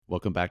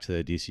Welcome back to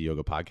the DC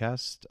Yoga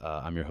Podcast.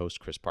 I'm your host,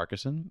 Chris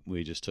Parkinson.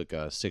 We just took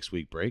a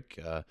 6-week break.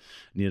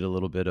 Needed a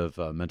little bit of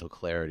mental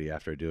clarity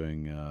after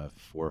doing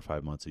 4 or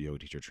 5 months of yoga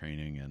teacher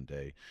training and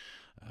a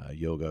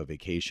yoga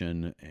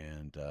vacation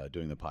and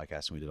doing the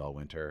podcast. And we did all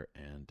winter.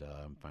 And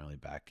I'm finally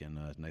back in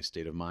a nice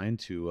state of mind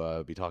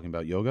to be talking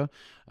about yoga.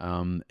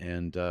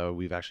 And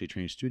we've actually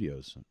changed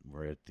studios.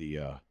 We're at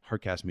the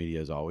Heartcast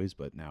Media as always,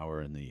 but now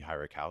we're in the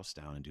Hyrick House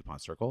down in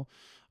DuPont Circle.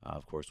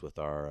 Of course, with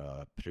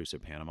our producer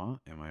Panama,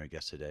 and my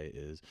guest today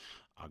is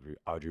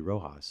Audrey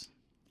Rojas.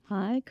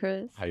 Hi,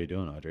 Chris. How you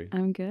doing, Audrey?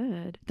 I'm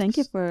good. Thank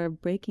you for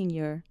breaking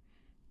your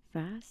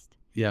fast.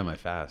 Yeah, my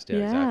fast. Yeah,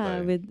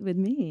 exactly. with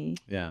me.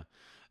 Yeah,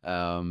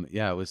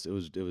 it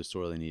was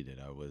sorely needed.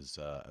 I was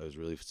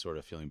really sort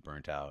of feeling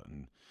burnt out,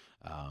 and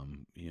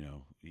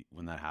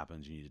when that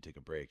happens, you need to take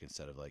a break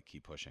instead of like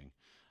keep pushing,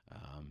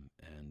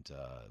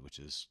 which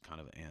is kind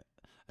of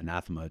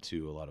anathema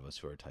to a lot of us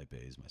who are type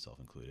A's, myself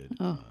included,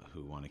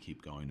 who want to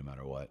keep going no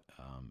matter what.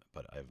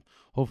 But I've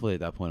hopefully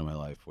at that point in my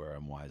life where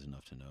I'm wise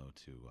enough to know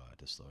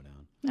to slow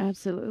down.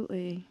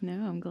 Absolutely. No,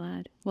 I'm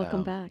glad.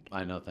 Welcome back.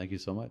 I know. Thank you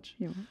so much.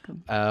 You're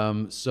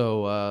welcome.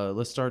 So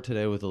let's start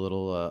today with a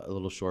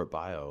little short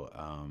bio.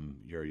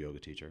 You're a yoga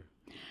teacher.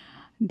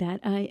 That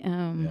I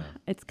am. Yeah.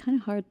 It's kind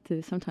of hard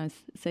to sometimes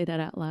say that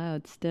out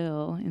loud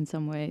still in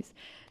some ways.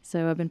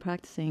 So I've been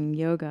practicing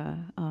yoga.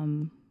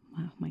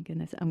 Wow, my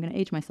goodness. I'm going to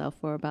age myself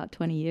for about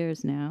 20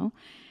 years now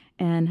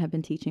and have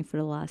been teaching for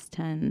the last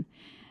 10.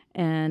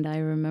 And I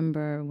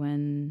remember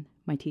when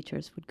my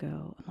teachers would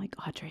go, I'm like,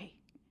 Audrey,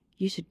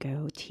 you should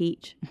go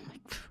teach. I'm like,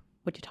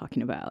 what are you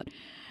talking about?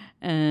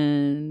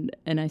 And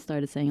I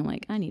started saying,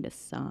 like, I need a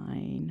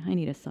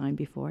sign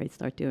before I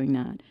start doing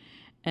that.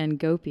 And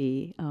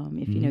Gopi,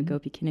 if you know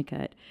Gopi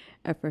Kinnicut,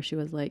 at first she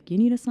was like, you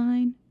need a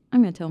sign?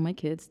 I'm going to tell my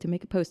kids to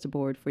make a poster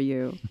board for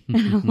you.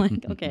 And I'm like,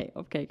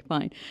 okay,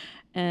 fine.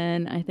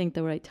 And I think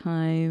the right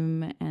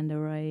time and the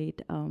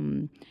right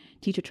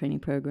teacher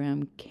training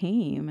program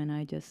came, and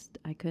I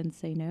couldn't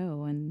say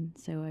no. And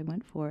so I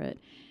went for it.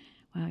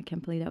 Wow, I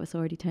can't believe that was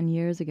already 10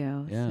 years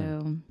ago. Yeah.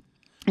 So,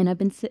 and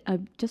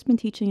I've just been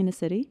teaching in the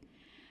city.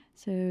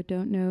 So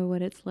don't know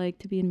what it's like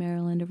to be in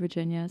Maryland or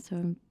Virginia. So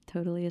I'm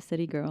totally a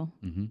city girl.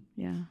 Mm-hmm.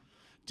 Yeah.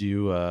 Do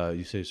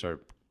you say you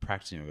started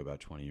practicing yoga about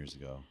 20 years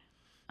ago?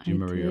 Do you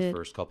remember your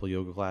first couple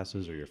yoga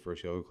classes or your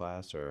first yoga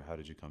class, or how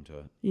did you come to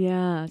it?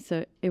 Yeah,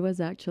 so it was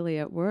actually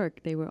at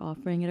work. They were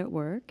offering it at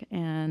work,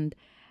 and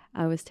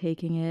I was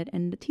taking it.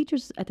 And the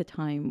teachers at the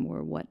time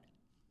were what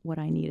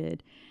I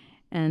needed,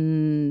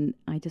 and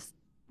I just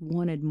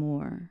wanted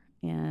more.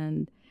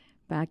 And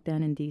back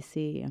then in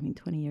DC,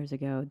 20 years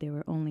ago, there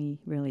were only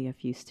really a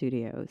few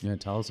studios. Yeah,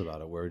 tell us about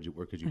it. Where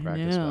could you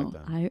practice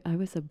back then? I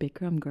was a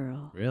Bikram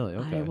girl. Really?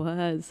 Okay. I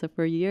was. So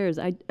for years,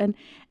 and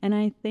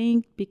I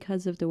think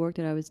because of the work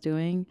that I was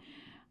doing,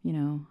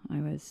 I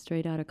was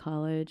straight out of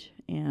college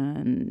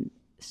and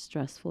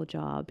stressful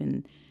job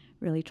and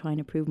really trying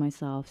to prove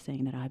myself,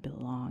 saying that I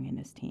belong in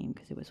this team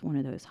because it was one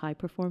of those high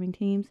performing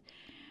teams.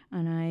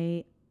 And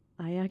I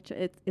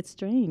actually, it's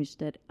strange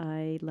that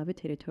I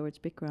levitated towards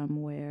Bikram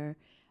where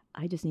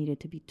I just needed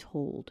to be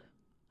told.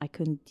 I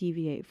couldn't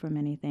deviate from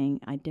anything.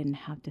 I didn't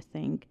have to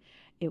think.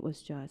 It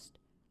was just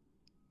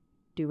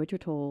do what you're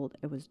told.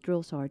 It was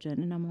drill sergeant.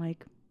 And I'm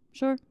like,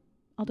 sure,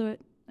 I'll do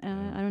it.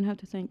 I don't have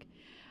to think.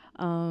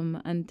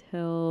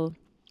 Until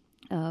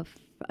a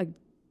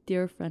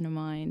dear friend of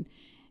mine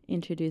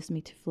introduced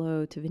me to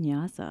flow to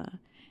vinyasa. And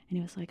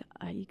he was like,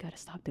 you got to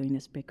stop doing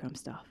this Bikram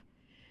stuff.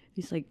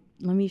 He's like,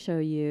 let me show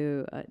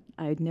you.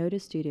 I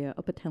noticed studio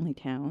up at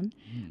Tenleytown,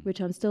 which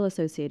I'm still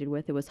associated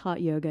with. It was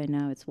Hot Yoga, and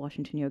now it's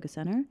Washington Yoga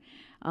Center.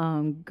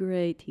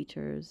 Great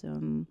teachers,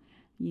 and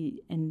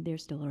they're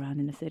still around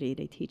in the city.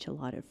 They teach a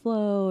lot at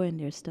Flow, and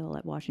they're still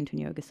at Washington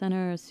Yoga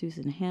Center.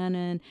 Susan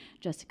Hannon,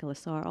 Jessica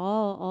Lassar,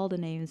 all the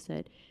names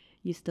that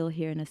you still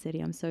hear in the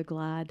city. I'm so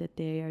glad that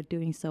they are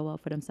doing so well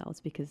for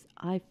themselves because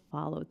I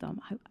followed them.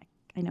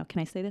 I know.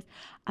 Can I say this?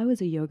 I was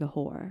a yoga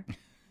whore.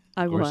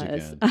 I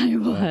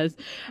was.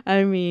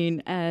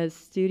 As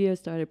studios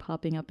started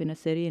popping up in the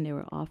city and they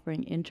were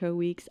offering intro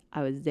weeks,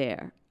 I was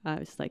there. I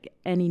was like,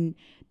 any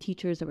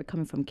teachers that were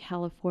coming from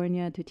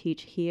California to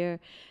teach here,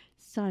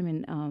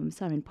 Simon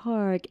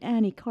Park,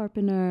 Annie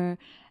Carpenter,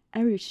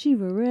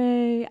 Shiva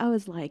Ray. I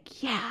was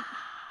like, yeah.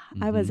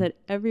 Mm-hmm. I was at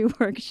every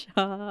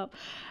workshop.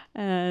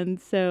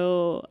 And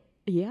so,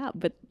 yeah,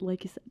 but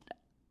like you said,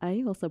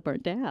 I also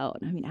burnt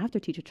out. After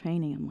teacher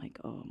training, I'm like,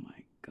 oh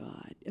my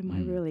God, am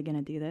I really going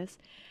to do this?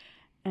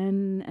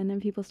 And then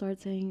people started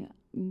saying,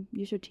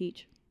 you should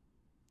teach.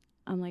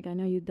 I'm like, I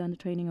know you've done the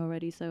training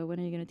already, so when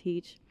are you going to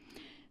teach?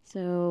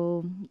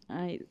 So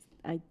I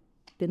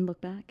didn't look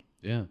back.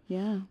 Yeah.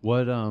 Yeah.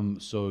 What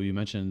so you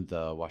mentioned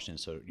the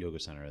Yoga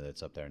Center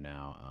that's up there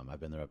now. I've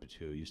been there up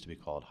too. It used to be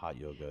called Hot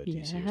Yoga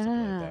DC or something like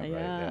Yeah. that, right?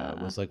 Yeah. It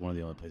Yeah. was like one of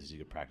the only places you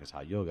could practice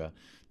hot yoga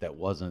that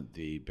wasn't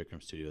the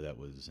Bikram studio that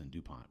was in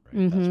DuPont,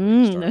 right? That's where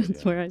you started. That's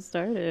Yeah. where I Yeah, we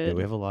started.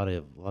 have a lot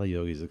of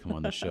yogis that come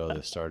on the show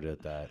that started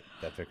at that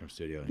Bikram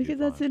studio in Because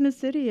that's DuPont. in the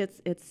city.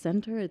 It's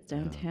center. It's Yeah.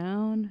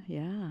 downtown.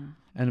 Yeah.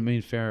 And I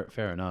mean, fair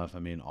enough. I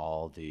mean,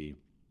 all the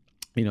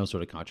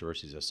sort of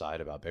controversies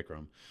aside about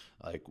Bikram,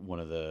 like one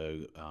of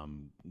the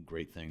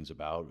great things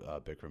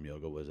about Bikram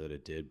yoga was that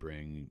it did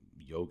bring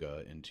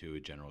yoga into a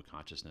general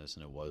consciousness,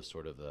 and it was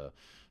sort of the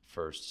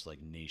first like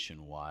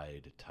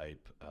nationwide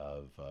type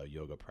of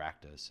yoga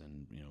practice.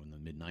 And in the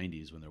mid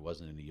 '90s, when there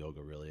wasn't any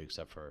yoga really,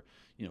 except for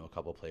a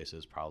couple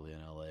places, probably in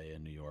LA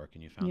and New York,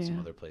 and you found some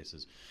Yeah. other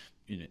places.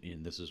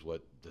 And this is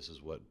what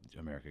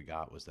America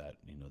got, was that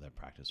that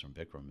practice from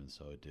Bikram, and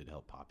so it did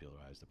help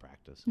popularize the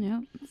practice.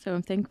 Yeah. So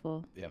I'm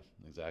thankful. Yeah,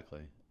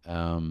 exactly.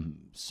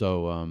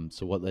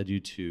 So what led you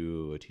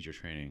to teacher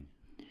training?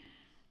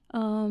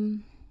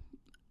 Um,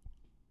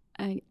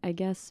 I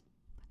guess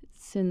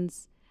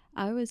since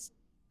I was,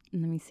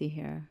 let me see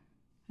here.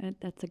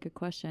 That's a good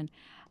question.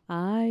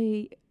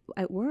 I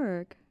at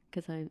work,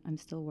 because I'm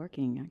still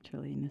working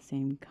actually in the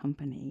same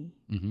company.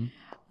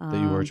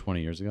 That you were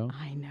 20 years ago?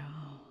 I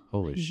know.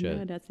 Holy shit!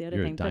 Yeah, that's the other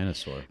You're thing. a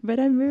dinosaur. But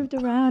I moved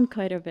around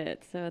quite a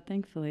bit, so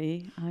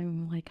thankfully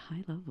I'm like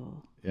high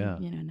level. Yeah.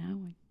 Now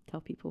I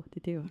tell people what to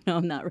do. No,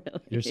 I'm not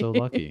really. You're so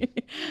lucky.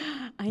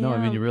 I No, I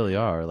mean am. you really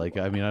are. Like,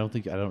 I mean, I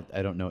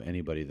don't know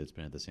anybody that's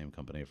been at the same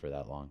company for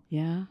that long.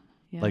 Yeah.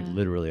 Yeah. Like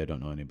literally, I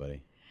don't know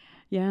anybody.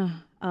 Yeah.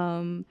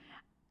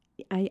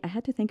 I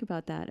had to think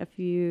about that a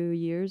few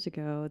years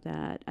ago,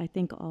 that I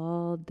think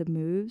all the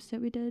moves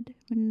that we did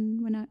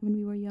when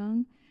we were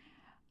young,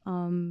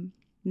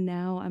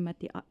 now I'm at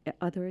the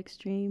other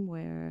extreme,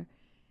 where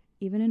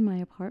even in my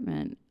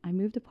apartment, I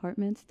moved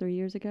apartments 3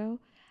 years ago.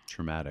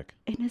 Traumatic.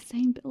 In the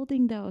same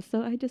building though,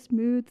 so I just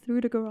moved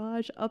through the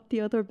garage up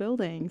the other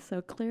building.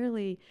 So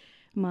clearly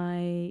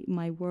my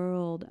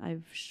world,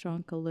 I've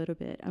shrunk a little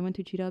bit. I went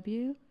to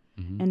GW,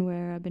 and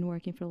where I've been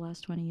working for the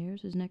last 20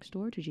 years is next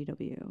door to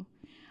GW.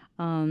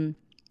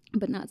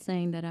 But not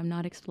saying that I'm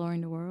not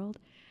exploring the world.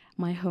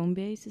 My home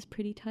base is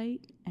pretty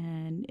tight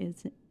and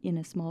is in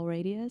a small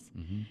radius,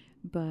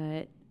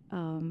 but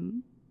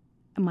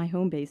my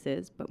home base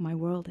is, but my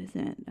world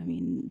isn't. I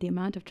mean, the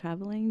amount of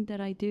traveling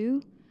that I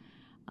do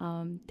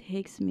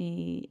takes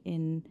me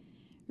in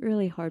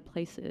really hard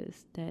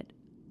places that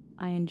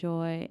I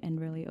enjoy and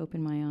really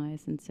open my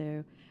eyes. And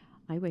so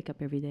I wake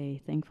up every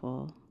day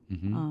thankful.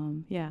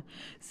 Yeah.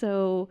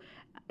 So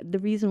the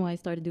reason why I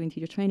started doing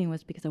teacher training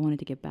was because I wanted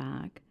to get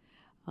back.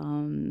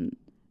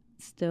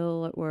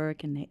 Still at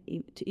work, and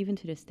even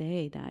to this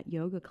day, that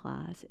yoga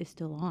class is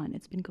still on.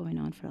 It's been going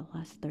on for the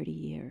last 30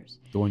 years.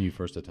 The one you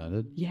first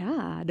attended?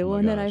 Yeah, the Oh my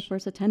one that I gosh.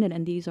 first attended,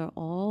 and these are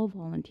all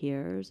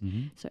volunteers.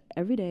 So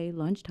every day,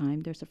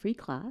 lunchtime, there's a free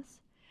class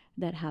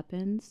that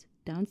happens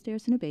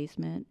downstairs in the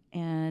basement,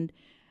 and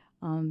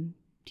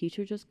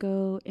teachers just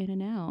go in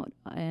and out.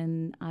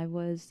 And I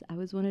was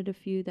one of the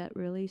few that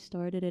really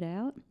started it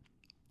out,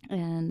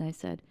 and I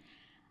said,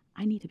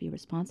 I need to be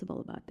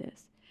responsible about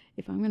this.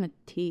 If I'm going to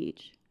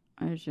teach,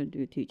 I should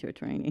do teacher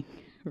training.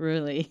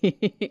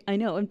 Really. I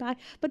know.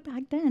 But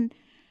back then,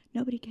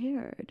 nobody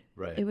cared.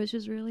 Right. It was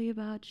just really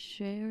about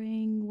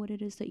sharing what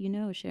it is that you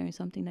know, sharing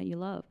something that you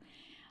love.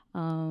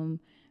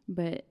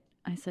 But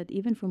I said,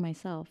 even for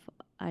myself,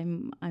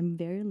 I'm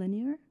very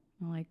linear.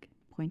 I'm like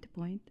point to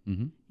point.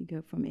 You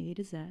go from A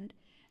to Z,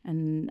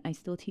 and I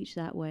still teach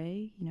that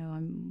way.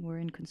 We're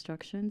in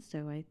construction,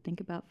 so I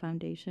think about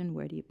foundation.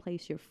 Where do you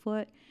place your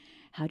foot?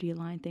 How do you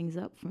line things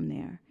up from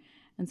there?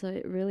 And so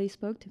it really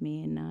spoke to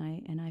me,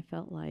 and I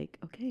felt like,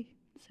 okay,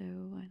 so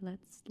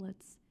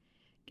let's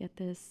get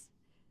this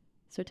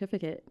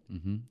certificate.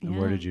 And Yeah.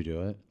 where did you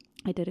do it?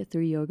 I did it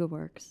through Yoga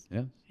Works.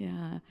 Yeah.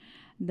 Yeah,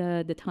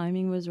 the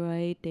timing was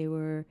right. They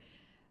were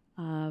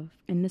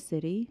in the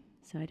city,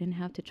 so I didn't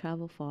have to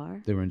travel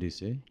far. They were in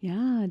DC?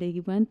 Yeah, they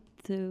went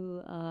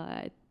to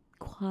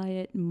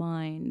Quiet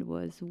Mind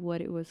was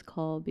what it was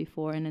called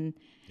before, and then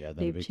Yeah, then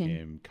they've it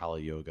became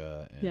Kali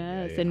Yoga. And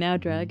yes, and now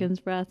Dragon's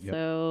Breath. Yep.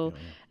 So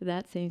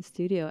that same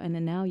studio, and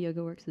then now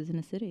Yoga Works is in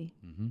the city.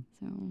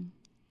 So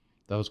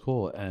that was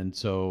cool. And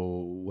so,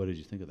 what did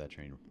you think of that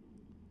training?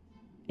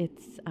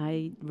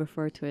 I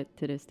refer to it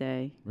to this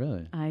day.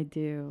 Really? I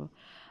do.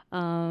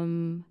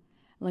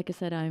 Like I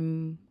said,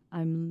 I'm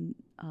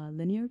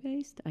linear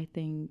based. I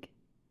think,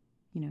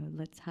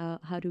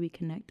 how do we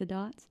connect the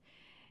dots?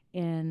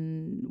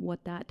 And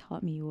what that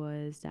taught me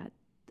was that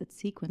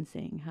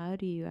sequencing. How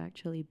do you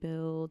actually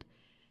build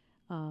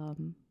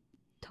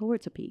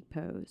towards a peak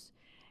pose?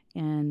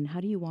 And how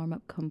do you warm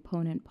up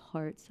component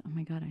parts? Oh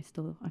my God, I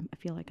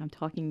feel like I'm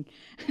talking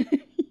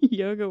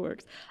Yoga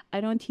Works.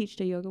 I don't teach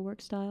the Yoga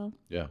Works style.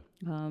 Yeah.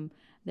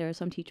 There are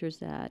some teachers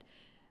that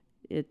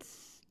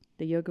it's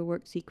the Yoga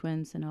Work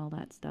sequence and all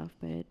that stuff,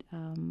 but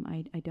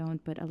I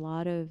don't. But a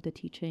lot of the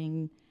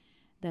teaching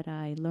that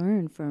I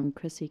learned from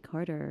Chrissy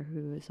Carter,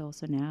 who is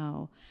also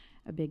now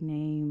a big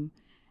name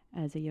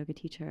as a yoga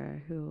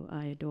teacher who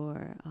I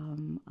adore,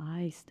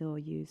 I still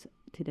use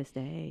to this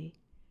day.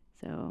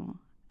 So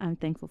I'm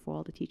thankful for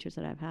all the teachers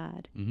that I've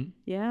had. Mm-hmm.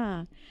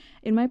 Yeah.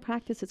 In my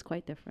practice, it's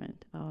quite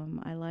different.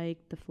 I like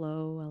the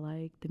flow. I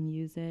like the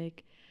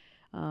music.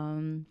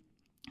 The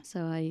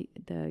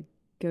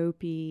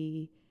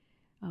Gopi,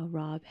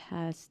 Rob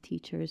Hess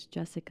teachers,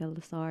 Jessica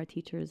Lasar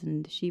teachers,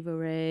 and Shiva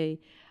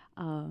Ray,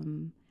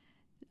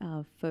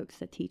 folks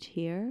that teach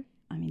here.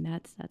 I mean,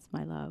 that's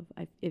my love.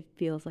 It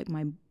feels like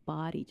my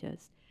body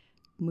just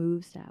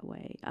moves that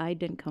way. I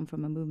didn't come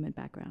from a movement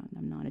background.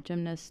 I'm not a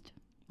gymnast.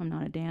 I'm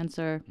not a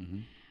dancer.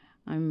 Mm-hmm.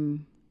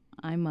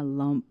 I'm a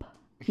lump.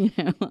 I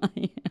am.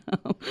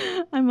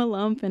 I'm a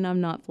lump, and I'm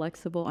not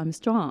flexible. I'm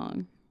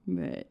strong,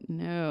 but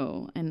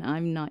no, and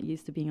I'm not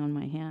used to being on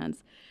my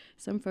hands.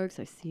 Some folks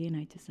I see, and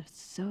I just are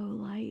so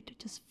light. It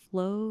just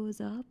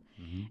flows up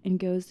and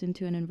goes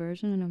into an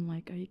inversion, and I'm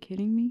like, are you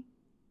kidding me?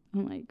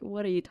 I'm like,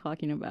 what are you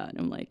talking about?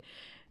 I'm like,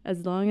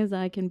 as long as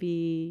I can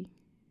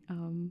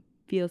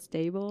feel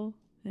stable,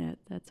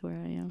 that's where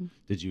I am.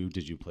 Did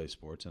you play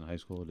sports in high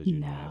school? Did you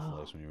do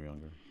athletics when you were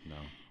younger? No.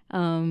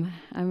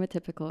 I'm a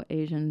typical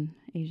Asian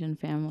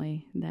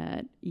family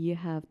that you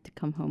have to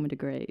come home with the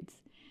grades.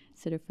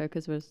 So their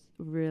focus was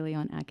really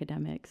on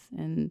academics.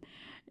 And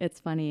it's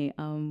funny,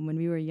 when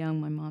we were young,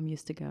 my mom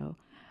used to go,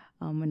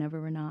 whenever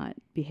we're not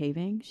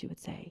behaving, she would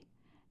say,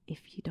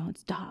 if you don't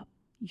stop,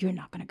 you're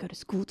not going to go to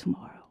school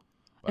tomorrow.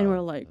 Wow, and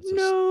we're like,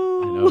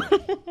 no. I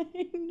know.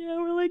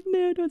 No, we're like,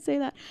 no, don't say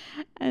that.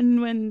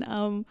 And when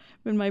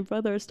my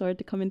brother started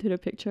to come into the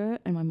picture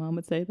and my mom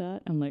would say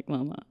that, I'm like,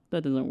 Mama,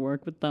 that doesn't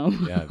work with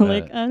them. Yeah, I'm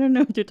like, I don't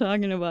know what you're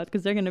talking about,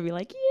 because they're going to be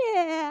like,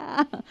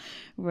 yeah.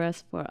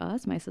 Whereas for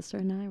us, my sister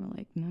and I were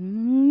like,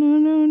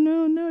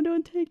 no,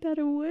 don't take that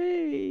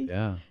away.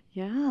 Yeah.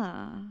 Yeah.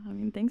 I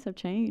mean, things have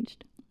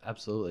changed.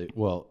 Absolutely.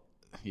 Well,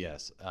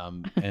 yes.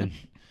 And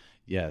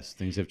yes,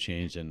 things have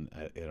changed, and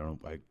I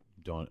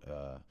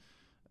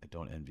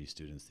don't envy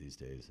students these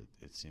days.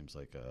 It seems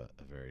like a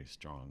very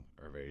strong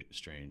or very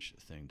strange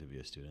thing to be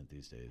a student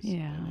these days.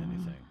 Yeah. In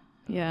anything.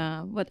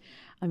 Yeah. But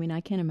I mean,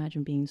 I can't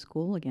imagine being in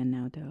school again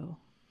now, though.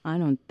 I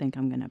don't think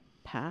I'm going to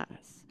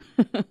pass,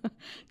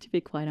 to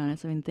be quite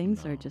honest. I mean,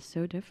 things are just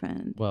so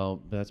different.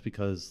 Well, that's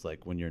because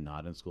like when you're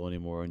not in school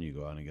anymore and you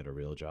go out and get a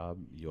real job,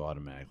 you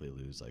automatically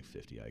lose like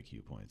 50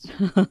 IQ points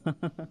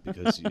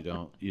because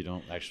you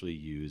don't actually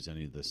use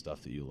any of the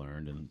stuff that you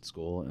learned in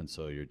school, and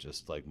so you're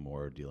just like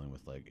more dealing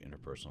with like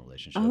interpersonal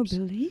relationships. Oh,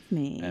 believe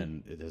me.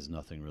 And it has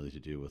nothing really to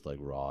do with like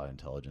raw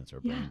intelligence or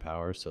brain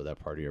power, so that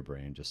part of your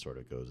brain just sort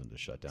of goes into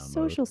shutdown mode.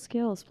 Social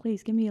skills,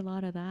 please give me a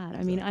lot of that. Exactly.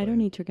 I mean, I don't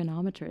need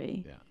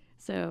trigonometry. Yeah.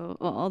 So,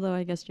 although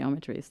I guess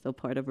geometry is still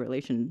part of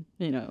relating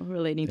to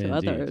Indeed.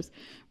 others,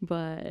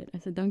 but I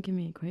said, don't give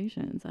me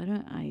equations.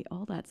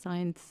 All that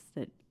science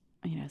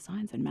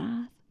science and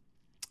math.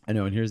 I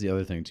know. And here's the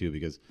other thing too,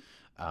 because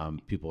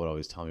people would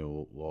always tell me,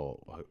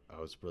 well, I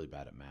was really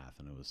bad at math.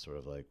 And it was sort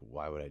of like,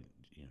 why would I'm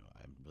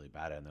really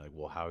bad at it. And they're like,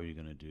 well, how are you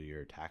going to do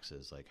your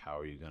taxes? Like, how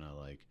are you going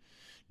to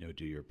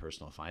do your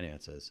personal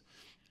finances?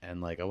 And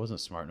like, I wasn't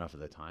smart enough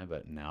at the time,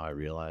 but now I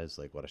realize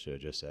like what I should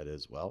have just said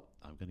is, well,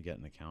 I'm going to get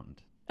an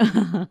accountant.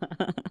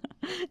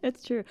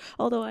 It's true.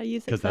 Although I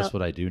use Excel. Because that's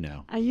what I do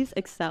now. I use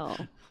Excel.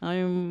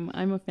 I'm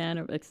a fan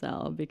of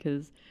Excel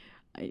because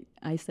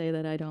I say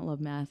that I don't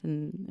love math,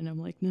 and I'm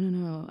like,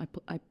 no.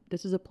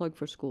 This is a plug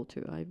for school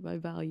too. I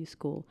value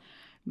school,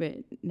 but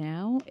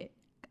now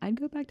I'd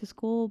go back to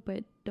school,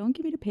 but don't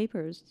give me the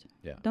papers.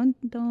 Yeah. Don't.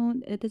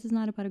 This is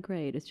not about a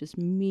grade. It's just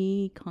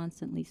me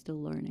constantly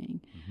still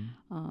learning.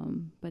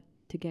 Mm-hmm. But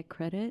to get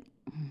credit,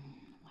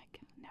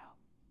 like no.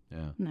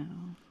 Yeah. No.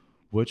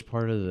 Which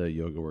part of the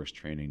YogaWorks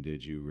training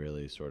did you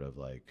really sort of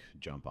like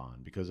jump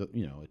on? Because, a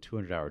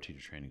 200-hour teacher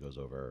training goes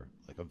over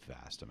like a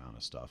vast amount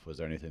of stuff. Was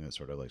there anything that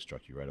sort of like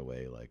struck you right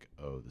away? Like,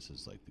 oh, this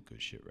is like the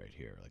good shit right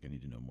here. Like, I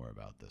need to know more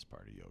about this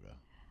part of yoga.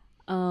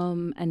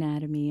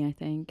 Anatomy, I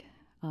think.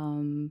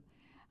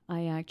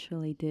 I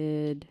actually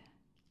did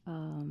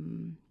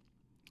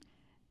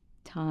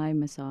Thai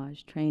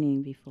massage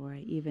training before I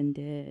even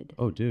did.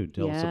 Oh, dude,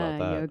 tell us about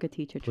that. Yoga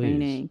teacher Please.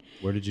 training.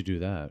 Where did you do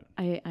that?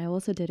 I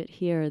also did it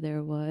here.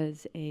 There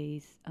was a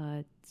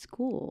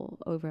school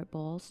over at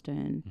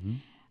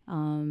Ballston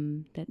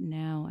that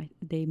now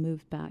they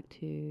moved back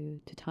to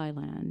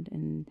Thailand,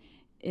 and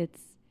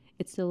it's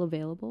still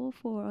available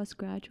for us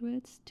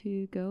graduates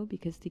to go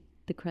because the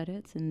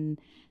credits and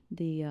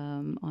the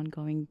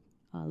ongoing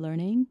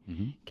learning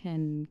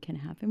can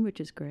happen, which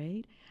is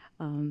great.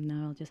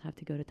 Now I'll just have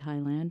to go to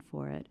Thailand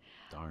for it.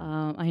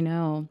 Darn. I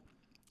know,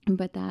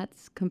 but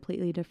that's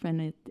completely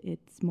different.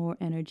 It's more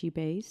energy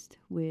based,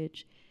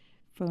 which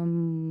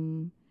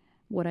from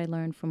what I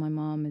learned from my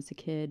mom as a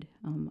kid,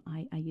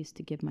 I used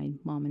to give my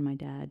mom and my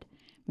dad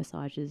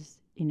massages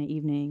in the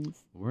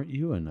evenings. Weren't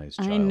you a nice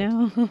child? I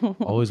know.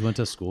 Always went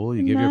to school.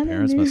 You give your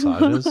parents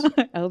massages.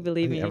 Oh,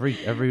 believe me.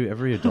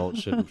 Every adult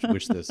should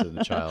wish this in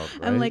a child,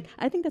 right? I'm like,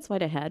 I think that's why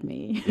they had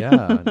me.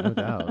 Yeah, no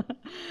doubt.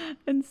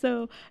 And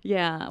so,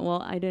 yeah.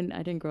 Well, I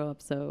didn't grow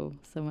up so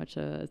much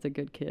as a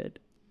good kid.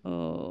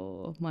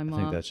 Oh, So my I mom.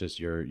 think that's just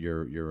your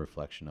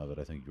reflection of it.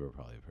 I think you were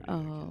probably a pretty good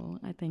kid. Oh,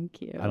 I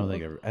thank you. I don't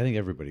think I think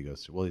everybody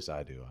goes through. Well, at least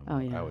I do. Oh,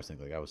 yeah. I always think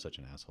like I was such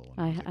an asshole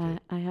when I was a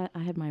kid. I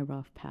had my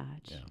rough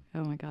patch. Yeah.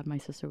 Oh my God, my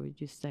sister would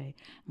just say,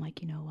 I'm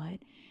like, you know what?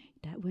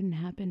 That wouldn't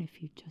happen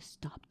if you just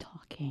stopped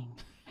talking.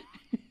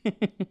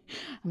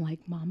 I'm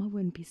like, Mama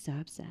wouldn't be so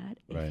upset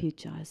Right. if you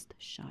just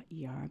shut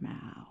your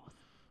mouth.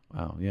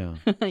 Wow. Yeah.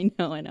 I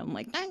know, and I'm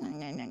like, no.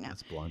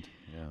 That's blunt.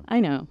 Yeah. I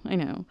know.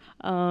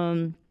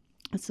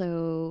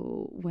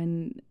 So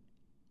when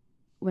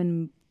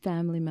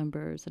family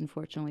members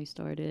unfortunately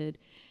started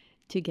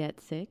to get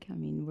sick, I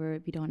mean,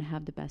 we don't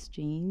have the best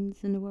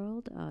genes in the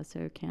world,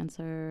 so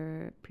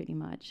cancer pretty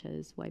much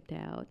has wiped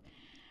out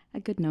a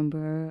good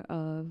number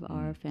of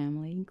our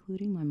family,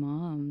 including my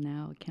mom.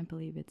 Now, I can't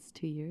believe it's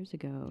 2 years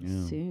ago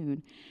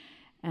soon.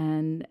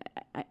 And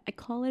I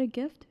call it a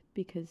gift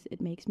because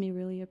it makes me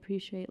really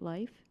appreciate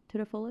life to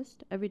the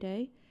fullest every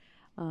day.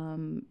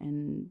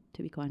 And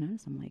to be quite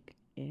honest, I'm like,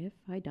 if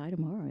I die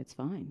tomorrow, it's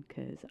fine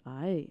because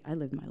I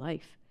lived my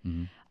life.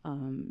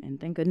 And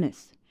thank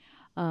goodness.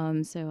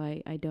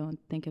 So I don't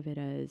think of it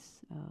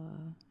as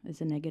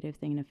a negative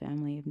thing in a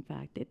family. In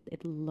fact,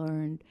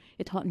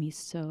 it taught me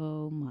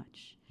so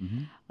much.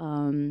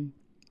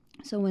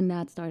 So when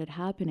that started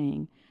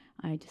happening,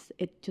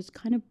 it just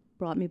kind of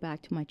brought me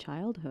back to my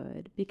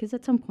childhood because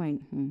at some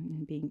point,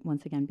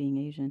 being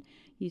Asian,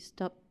 you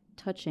stop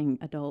touching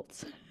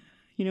adults.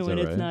 When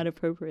it's not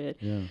appropriate.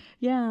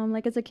 Yeah, I'm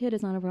like, as a kid,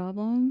 it's not a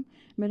problem.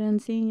 But then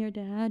seeing your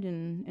dad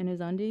in his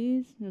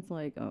undies, it's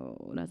like,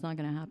 oh, that's not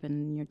going to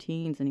happen in your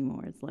teens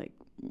anymore. It's like,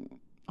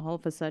 all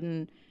of a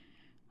sudden,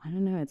 I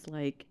don't know, it's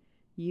like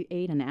you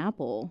ate an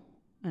apple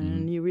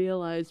and you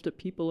realized that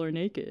people are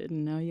naked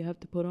and now you have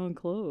to put on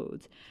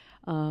clothes.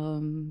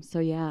 So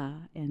yeah,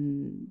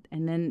 and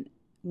then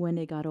when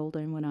they got older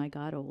and when I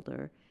got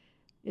older,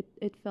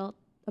 it felt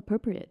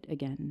appropriate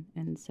again.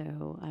 And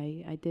so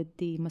I did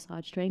the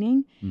massage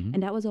training,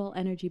 and that was all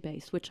energy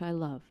based, which I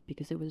love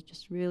because it was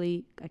just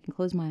really, I can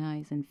close my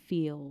eyes and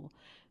feel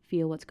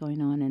what's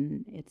going on,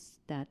 and it's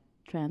that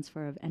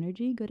transfer of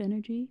energy, good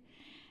energy.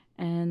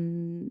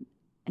 And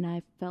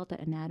I felt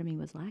that anatomy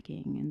was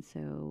lacking, and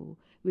so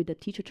with the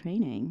teacher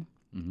training,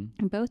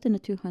 and both in the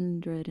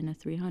 200 and the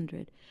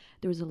 300,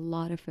 there was a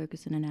lot of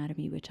focus in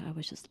anatomy, which I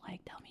was just like,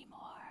 tell me more.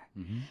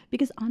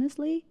 Because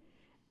honestly,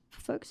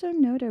 folks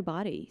don't know their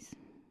bodies.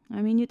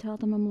 I mean, you tell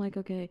them, I'm like,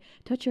 okay,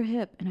 touch your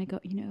hip. And I go,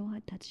 you know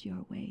what? That's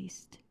your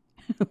waist.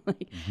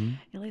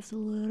 It's a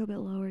little bit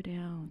lower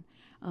down.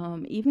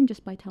 Even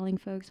just by telling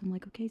folks, I'm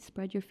like, okay,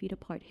 spread your feet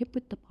apart, hip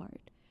width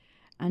apart.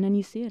 And then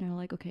you see it, and I'm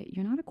like, okay,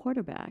 you're not a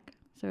quarterback.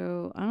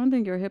 So I don't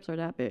think your hips are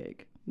that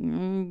big.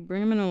 Bring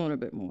them in a little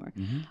bit more.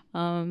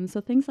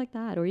 So things like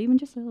that, or even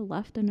just a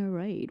left and a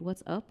right.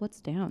 What's up, what's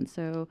down.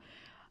 So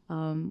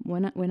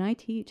when I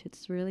teach,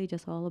 it's really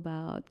just all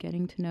about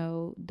getting to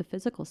know the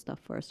physical stuff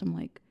first. I'm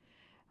like,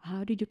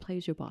 how did you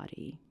place your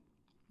body?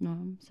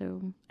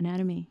 So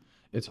anatomy.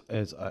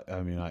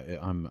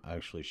 I'm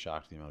actually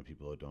shocked the amount of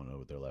people who don't know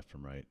what they're left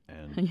from right.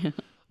 And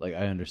like,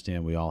 I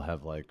understand we all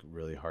have like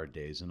really hard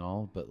days and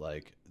all, but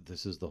like,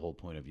 this is the whole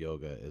point of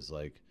yoga is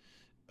like,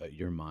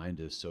 your mind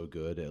is so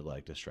good at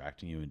like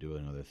distracting you and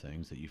doing other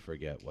things that you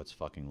forget what's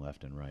fucking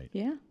left and right.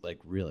 Yeah. Like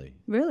really.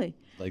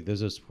 Like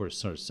there's this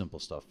sort of simple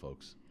stuff,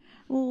 folks.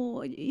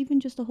 Well, even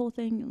just the whole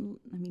thing,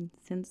 I mean,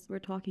 since we're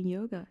talking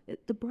yoga,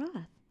 the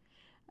breath.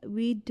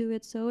 We do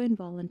it so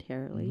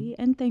involuntarily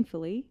and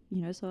thankfully,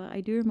 so I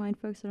do remind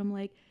folks that I'm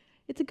like,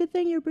 it's a good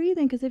thing you're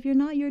breathing because if you're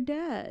not, you're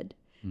dead.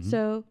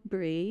 So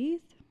breathe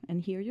and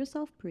hear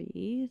yourself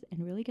breathe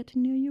and really get to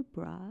know your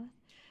breath.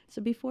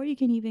 So before you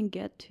can even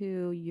get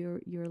to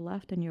your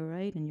left and your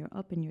right and your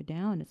up and your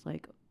down, it's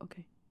like,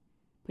 okay,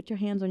 put your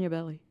hands on your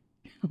belly.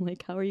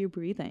 Like, how are you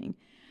breathing?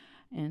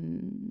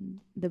 And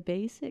the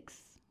basics,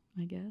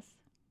 I guess.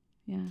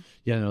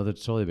 Yeah, no,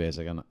 that's totally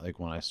basic. And like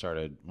when I first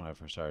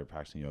started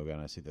practicing yoga,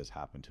 and I see this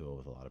happen too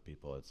with a lot of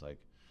people, it's like,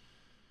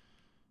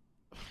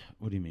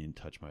 what do you mean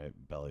touch my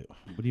belly?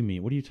 What do you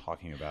mean? What are you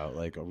talking about?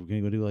 Like, are we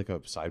gonna go do like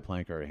a side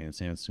plank or a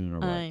handstand soon,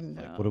 or what? I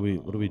know. Like,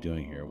 what are we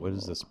doing here? What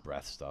is this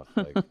breath stuff?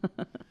 Like,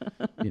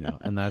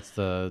 and that's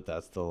the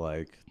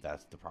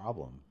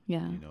problem.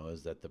 Yeah.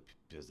 Is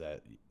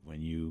that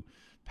when you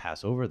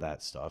pass over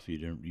that stuff,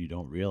 you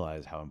don't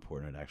realize how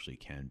important it actually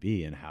can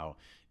be and how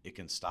it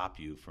can stop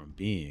you from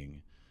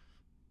being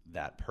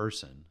that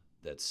person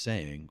that's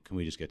saying, can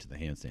we just get to the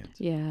handstands?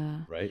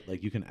 Yeah. Right?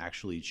 Like, you can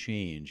actually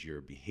change your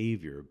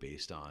behavior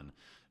based on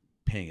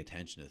paying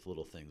attention to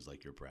little things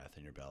like your breath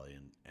and your belly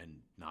and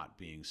not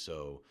being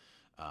so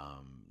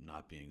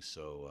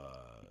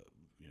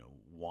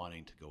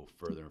wanting to go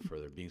further and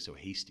further, being so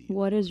hasty.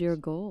 What is your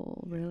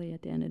goal really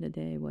at the end of the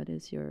day? What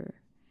is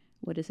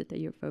it that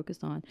you're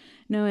focused on?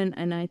 No,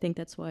 and I think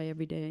that's why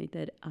every day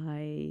that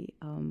I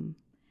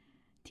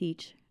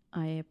teach,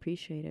 I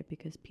appreciate it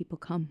because people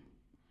come.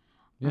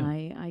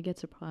 Yeah. I get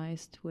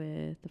surprised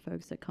with the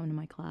folks that come to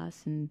my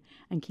class and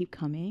keep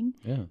coming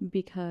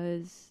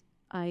because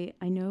I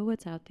know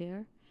what's out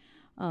there.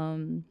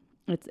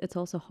 It's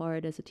also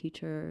hard as a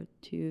teacher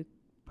to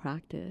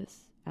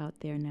practice out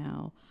there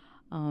now.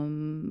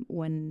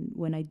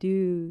 When I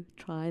do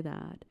try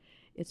that,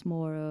 it's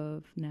more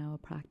of now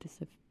a practice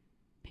of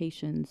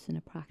patience and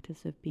a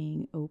practice of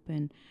being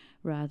open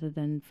rather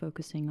than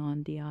focusing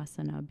on the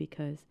asana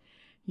because,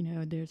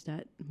 there's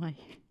that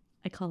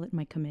I call it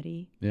my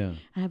committee. Yeah.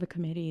 I have a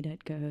committee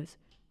that goes,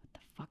 what the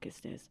fuck is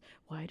this?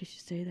 Why did she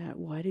say that?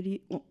 Why did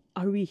he? Well,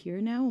 are we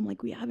here now? I'm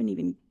like, we haven't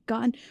even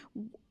gotten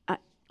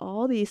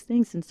all these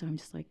things. And so I'm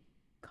just like,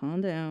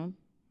 calm down.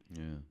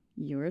 Yeah.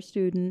 You're a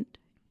student.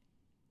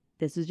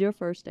 This is your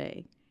first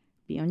day.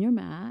 Be on your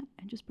mat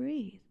and just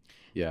breathe.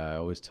 Yeah, I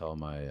always tell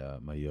my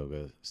my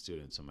yoga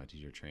students on my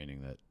teacher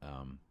training that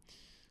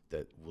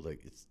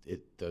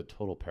the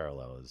total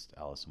parallel is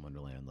Alice in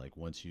Wonderland. Like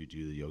once you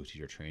do the yoga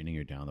teacher training,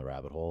 you're down the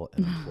rabbit hole,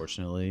 and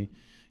unfortunately,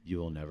 you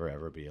will never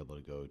ever be able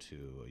to go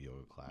to a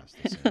yoga class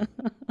the same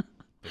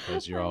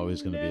because you're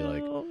always going to be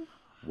like,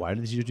 why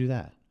did you do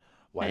that?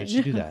 Why did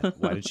she do that?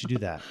 Why did she do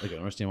that? Like I don't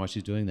understand why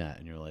she's doing that,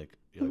 and you're like,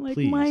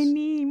 please. My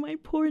knee, my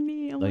poor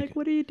knee. I'm like,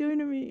 what are you doing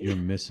to me? You're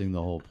missing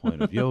the whole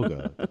point of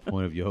yoga. The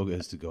point of yoga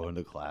is to go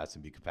into class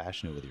and be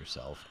compassionate with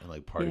yourself. And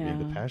like part of being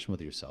compassionate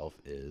with yourself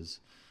is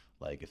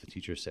like if the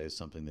teacher says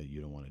something that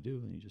you don't want to do,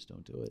 then you just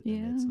don't do it. Yeah.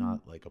 And it's not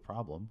like a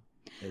problem.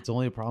 It's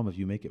only a problem if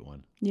you make it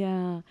one.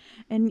 Yeah.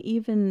 And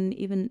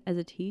even as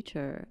a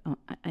teacher,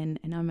 and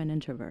I'm an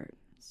introvert.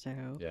 So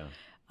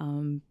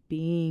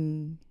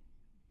being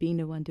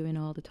the one doing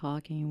all the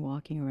talking and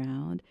walking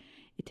around,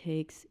 it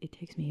takes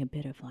me a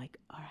bit of like,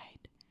 all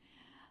right,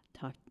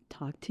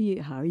 talk to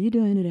you. How are you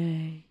doing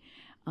today?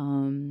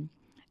 And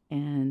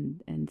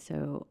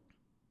so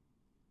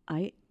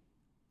I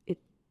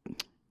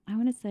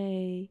want to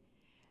say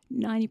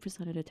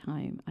 90% of the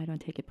time, I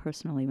don't take it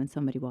personally when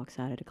somebody walks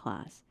out of the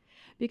class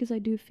because I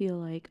do feel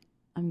like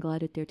I'm glad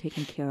that they're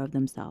taking care of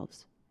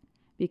themselves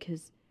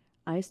because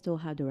I still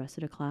have the rest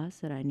of the class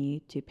that I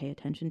need to pay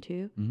attention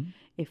to. Mm-hmm.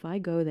 If I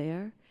go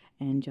there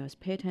and just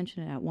pay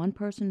attention to that one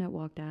person that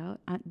walked out,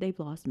 they've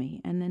lost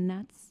me. And then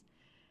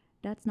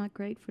that's not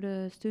great for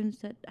the students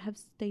that have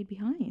stayed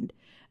behind.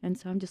 And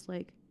so I'm just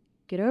like,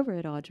 get over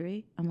it,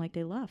 Audrey. I'm like,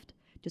 they left.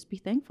 Just be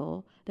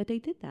thankful that they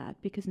did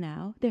that because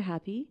now they're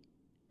happy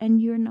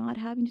and you're not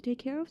having to take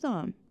care of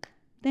them.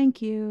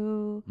 Thank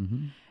you.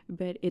 Mm-hmm.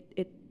 But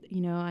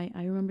I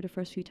remember the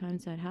first few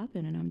times that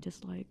happened and I'm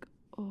just like,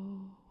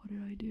 oh, what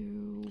did I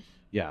do?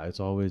 Yeah, it's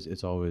always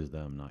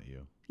them, not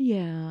you.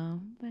 Yeah.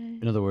 But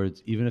in other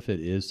words, even if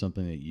it is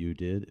something that you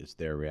did, it's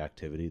their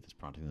reactivity that's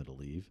prompting them to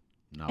leave,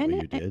 not what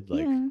you did.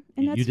 Like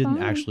you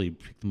didn't actually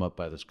pick them up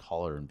by this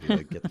collar and be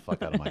like, get the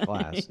fuck out of my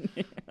class.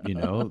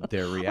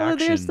 Their reaction. Oh,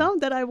 there's some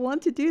that I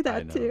want to do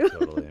that too.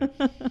 Totally.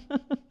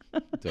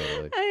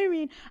 Totally. I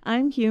mean,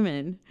 I'm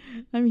human.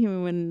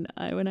 When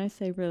I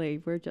say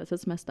really, we're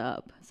just messed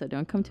up. So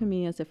don't come to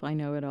me as if I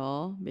know it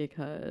all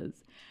because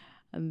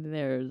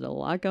there's a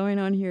lot going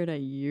on here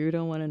that you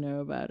don't want to know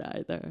about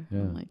either. Yeah.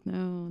 I'm like,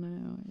 no.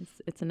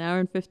 It's an hour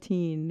and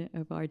 15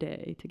 of our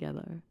day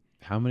together.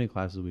 How many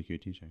classes a week are you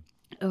teaching?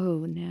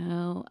 Oh,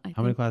 now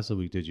How many classes a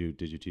week did you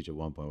teach at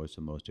one point? What's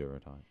the most you ever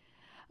taught?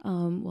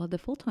 Well, the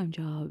full-time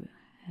job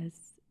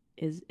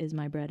is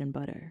my bread and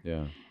butter.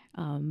 Yeah.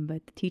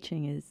 But the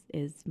teaching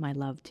is my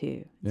love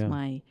too.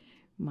 It's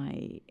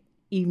my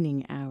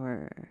evening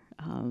hour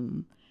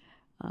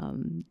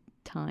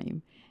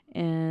time.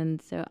 And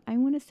so I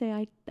want to say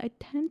I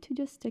tend to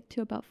just stick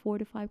to about 4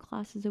 to 5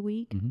 classes a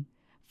week. Mm-hmm.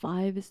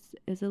 5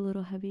 is a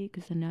little heavy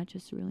because then that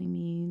just really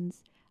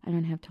means I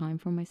don't have time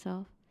for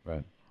myself.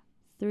 Right.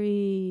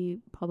 3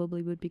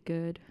 probably would be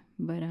good,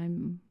 but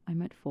I'm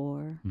at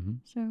 4. Mm-hmm.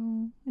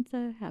 So it's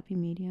a happy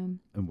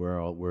medium. And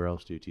where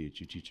else do you teach?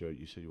 You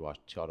said you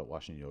taught at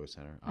Washington Yoga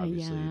Center.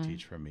 Obviously, you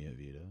teach for me at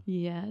Vita.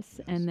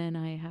 Yes, and then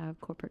I have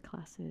corporate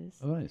classes.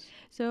 Oh, nice.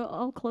 So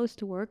all close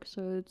to work.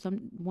 So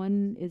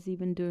one is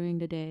even during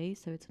the day,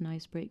 so it's a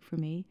nice break for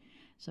me.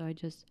 So I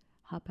just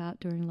hop out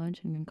during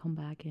lunch and then come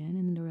back in,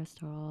 and the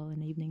rest are all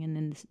in the evening. And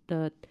then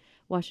the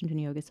Washington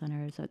Yoga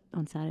Center is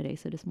on Saturday.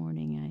 So this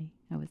morning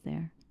I was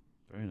there.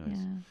 Very nice.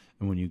 Yeah.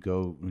 And when you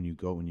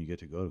get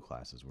to go to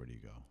classes, where do you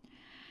go?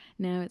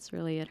 Now it's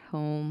really at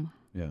home.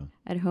 Yeah.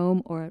 At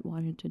home or at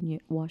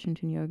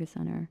Washington Yoga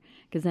Center,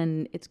 because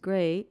then it's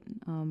great.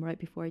 Right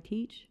before I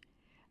teach,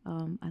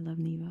 I love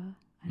Neva.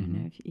 I don't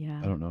know if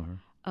I don't know her.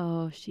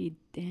 Oh, she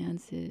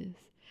dances.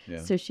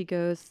 Yeah. So she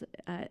goes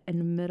in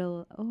the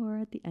middle or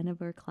at the end of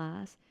her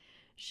class.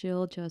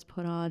 She'll just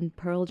put on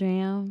Pearl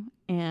Jam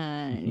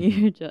and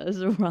you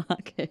just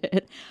rock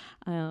it.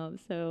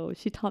 So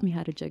she taught me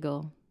how to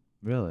jiggle.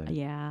 Really?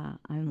 Yeah.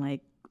 I'm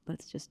like,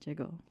 let's just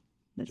jiggle.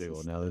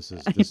 Jiggle. Now this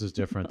is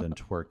different than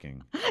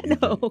twerking.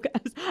 No.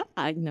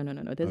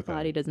 This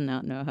body does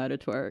not know how to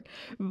twerk.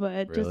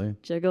 But really?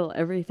 Just jiggle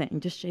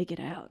everything. Just shake it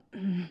out.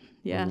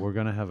 Yeah. Well, we're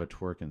gonna have a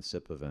twerk and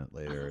sip event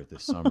later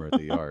this summer at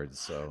the Yards.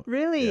 So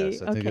really,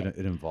 yes, I think it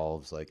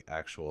involves like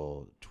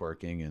actual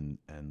twerking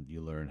and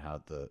you learn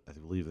how I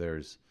believe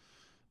there's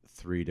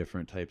 3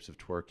 different types of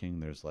twerking.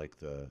 There's like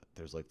the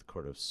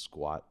sort of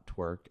squat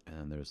twerk,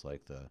 and there's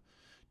like the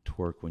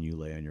twerk when you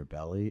lay on your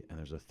belly, and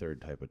there's a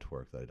third type of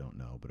twerk that I don't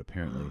know. But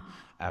apparently,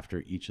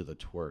 after each of the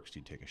twerks,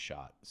 you take a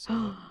shot. So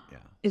yeah.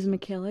 Is so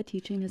Michaela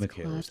teaching this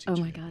Michaela's class?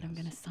 Oh my teaching it, God, I'm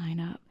yes. gonna sign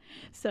up.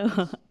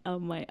 So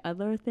my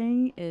other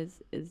thing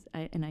is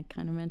I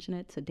kind of mention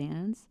it to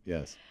dance.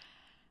 Yes.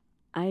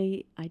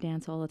 I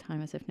dance all the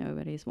time as if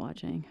nobody's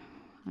watching.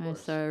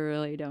 course. So I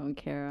really don't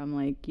care. I'm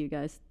like, you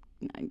guys,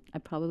 I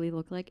probably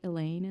look like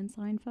Elaine in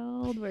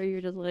Seinfeld, where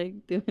you're just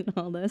like doing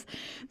all this.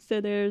 So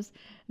there's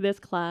this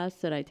class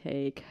that I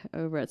take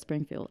over at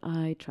Springfield.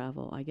 I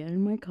travel. I get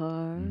in my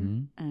car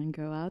and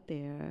go out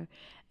there.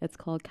 It's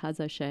called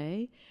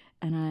Kazache,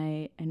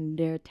 and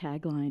their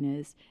tagline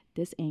is,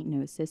 "This ain't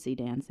no sissy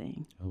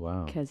dancing." Oh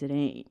wow. Because it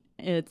ain't.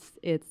 It's.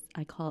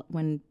 I call it,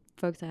 when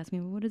folks ask me,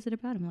 well, what is it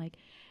about? I'm like,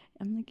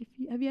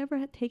 have you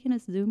ever taken a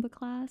Zumba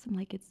class? I'm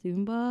like, it's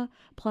Zumba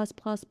plus.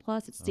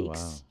 It's the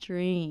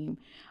extreme.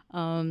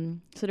 So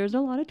there's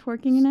a lot of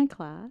twerking in that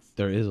class.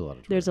 There is a lot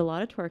of twerking. There's a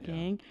lot of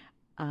twerking.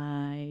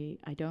 Yeah.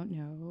 I don't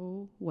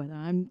know whether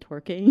I'm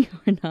twerking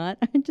or not.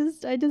 I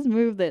just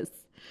move this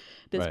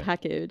right.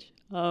 package.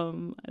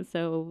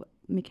 So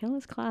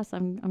Michaela's class,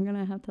 I'm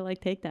gonna have to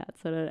like take that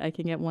so that I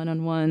can get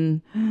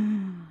one-on-one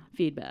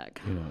feedback.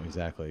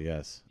 Exactly.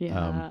 Yes.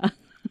 Yeah.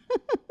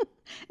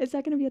 Is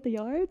that going to be at the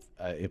Yards?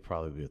 It'll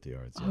probably be at the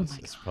Yards. Yes.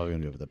 It's probably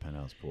going to be over the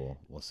Penthouse Pool.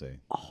 We'll see.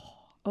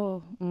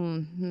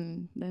 Then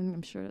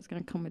I'm sure that's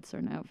going to come with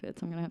certain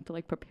outfits. I'm going to have to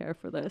like prepare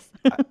for this.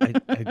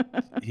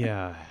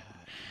 Yeah.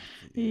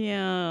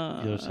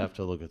 Yeah. You'll just have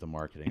to look at the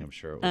marketing. I'm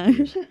sure it will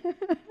be.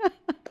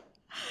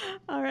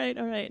 All right.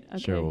 Okay.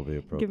 Sure it will be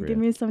appropriate. Give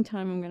me some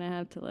time. I'm going to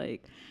have to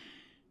like...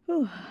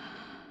 Whew.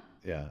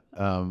 Yeah.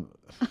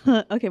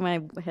 Okay,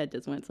 my head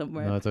just went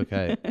somewhere. No, it's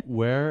okay.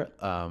 Where...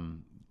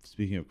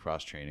 Speaking of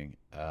cross training,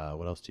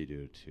 what else do you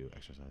do to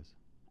exercise?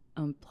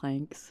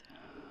 Planks.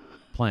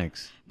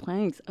 Planks.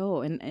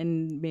 Oh,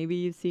 and maybe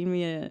you've seen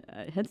me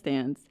at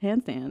handstands.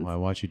 Well, I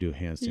watch you do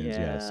handstands,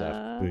 yes,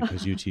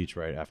 because you teach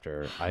right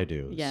after I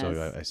do. Yes.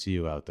 So I see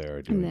you out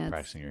there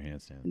practicing your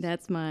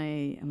handstands.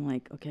 I'm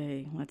like,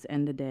 okay, let's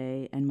end the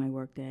day, end my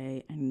work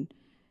day, and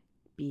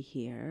be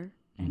here.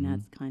 And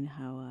that's kind of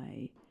how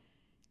I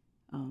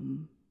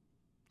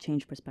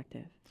change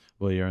perspective.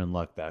 Well, you're in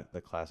luck. That the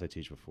class I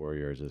teach before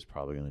yours is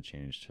probably going to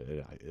change to.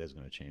 It is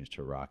going to change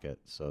to Rocket,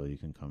 so you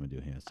can come and do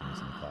handstands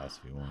in the class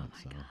if you want.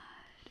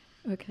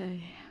 God.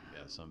 Okay.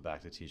 Yeah, so I'm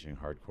back to teaching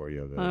hardcore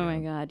yoga. Oh my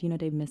God!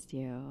 They missed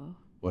you.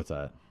 What's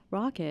that?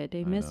 Rocket.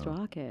 They missed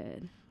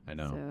Rocket. I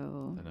know.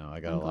 So I know. I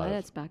got I'm glad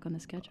it's back on the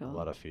schedule. A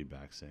lot of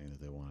feedback saying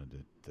that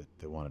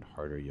they wanted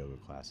harder yoga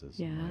classes.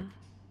 Yeah.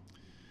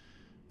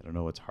 I don't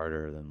know what's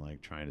harder than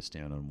like trying to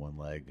stand on one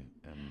leg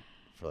and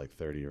for like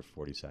 30 or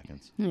 40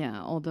 seconds. Yeah,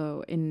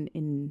 although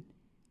in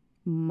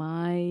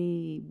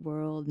my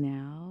world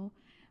now,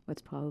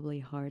 what's probably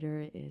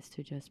harder is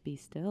to just be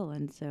still.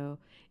 And so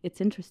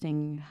it's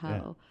interesting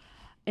how,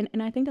 and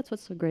I think that's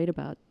what's so great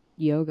about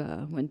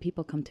yoga. When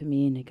people come to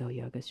me and they go,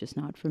 yoga's just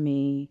not for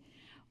me,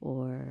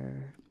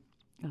 or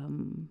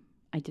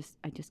I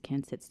just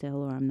can't sit still,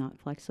 or I'm not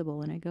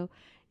flexible. And I go,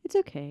 it's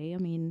okay. I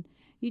mean,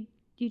 you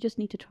just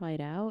need to try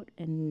it out,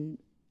 and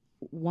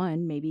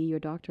maybe your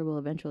doctor will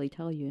eventually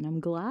tell you. And I'm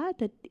glad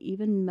that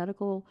even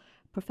medical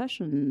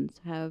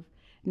professions have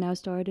now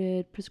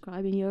started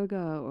prescribing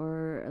yoga,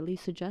 or at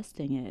least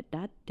suggesting it.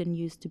 That didn't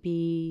used to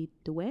be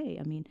the way.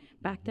 I mean,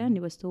 back then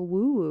it was still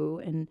woo-woo.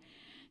 And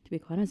to be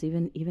quite honest,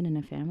 even in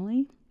a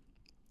family,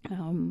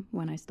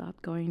 when I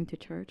stopped going to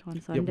church on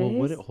Sundays. Yeah,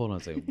 well, hold on a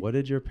second. What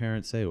did your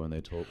parents say when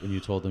you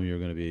told them you were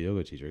going to be a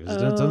yoga teacher?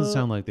 Because it doesn't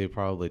sound like they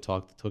probably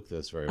took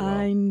this very well.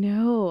 I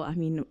know. I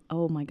mean,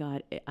 oh my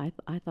God, I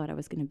thought I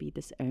was going to be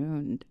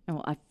disowned.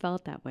 Well, I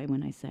felt that way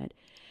when I said,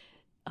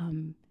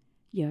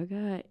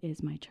 yoga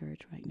is my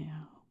church right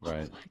now.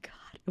 Right. Oh my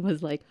God, it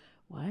was like,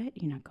 what?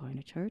 You're not going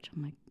to church?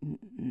 I'm like,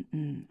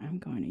 I'm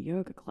going to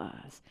yoga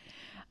class.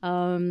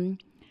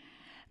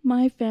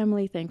 My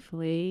family,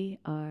 thankfully,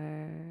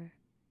 are.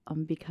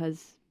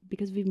 Because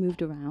we've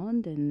moved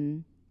around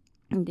and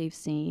they've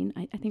seen.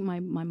 I think my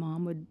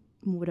mom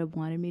would have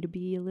wanted me to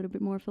be a little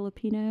bit more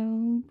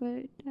Filipino,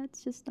 but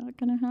that's just not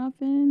going to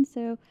happen.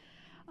 So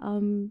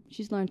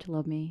she's learned to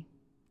love me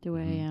the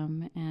way I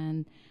am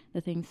and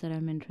the things that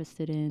I'm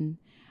interested in.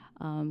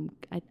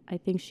 I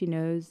think she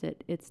knows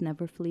that it's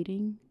never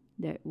fleeting,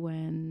 that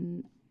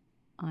when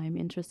I'm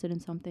interested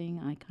in something,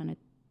 I kind of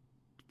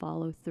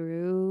follow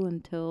through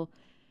until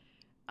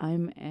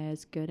I'm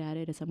as good at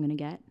it as I'm going to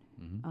get.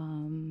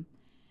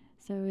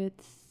 So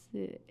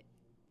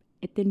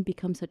it didn't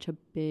become such a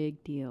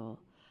big deal.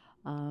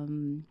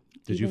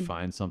 Did you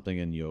find something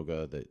in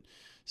yoga that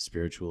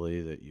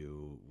spiritually that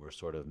you were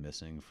sort of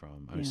missing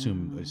from? I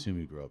assume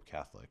you grew up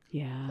Catholic.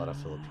 Yeah. A lot of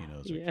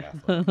Filipinos are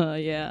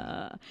Catholic.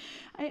 Yeah.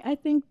 I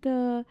think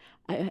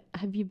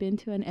have you been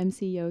to an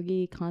MC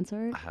Yogi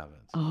concert? I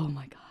haven't. Oh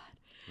my God.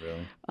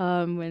 Really?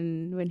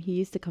 When he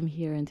used to come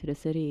here into the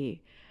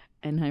city,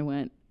 and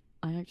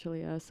I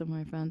actually asked some of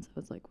my friends, I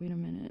was like, wait a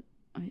minute,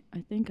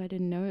 I think I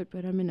didn't know it,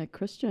 but I'm in a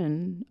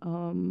Christian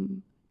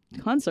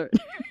concert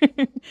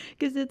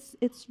because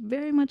it's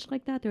very much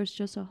like that. There's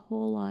just a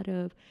whole lot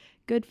of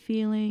good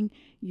feeling.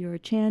 You're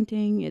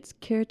chanting, it's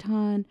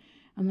kirtan.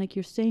 I'm like,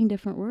 you're saying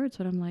different words,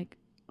 but I'm like,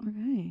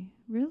 okay,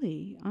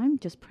 really, I'm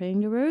just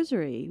praying the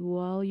rosary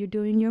while you're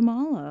doing your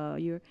mala,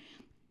 you're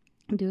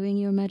doing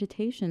your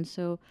meditation.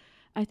 So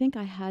I think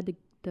I had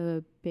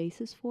the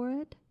basis for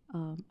it.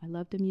 I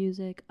love the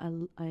music.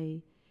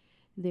 I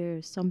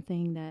there's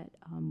something that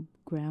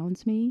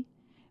grounds me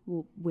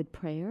with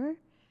prayer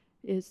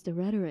is the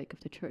rhetoric of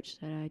the church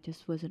that I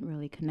just wasn't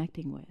really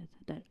connecting with.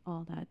 That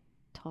all that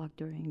talk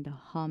during the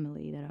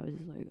homily that I was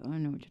just like, I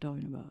don't know what you're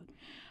talking about.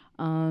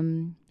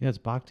 Yeah, it's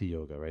bhakti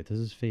yoga, right? This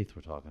is faith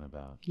we're talking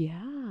about.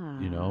 Yeah.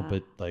 You know,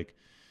 but like,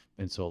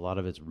 and so a lot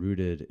of it's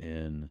rooted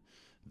in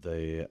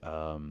the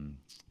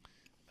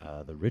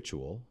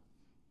ritual,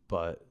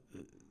 but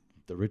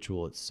the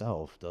ritual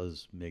itself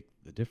does make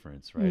the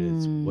difference, right?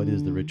 It's what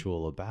is the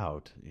ritual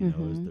about? You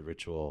know, is the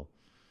ritual,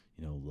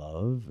 you know,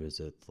 love? Is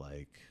it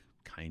like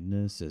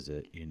kindness? Is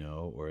it, you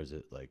know, or is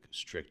it like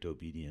strict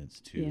obedience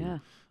to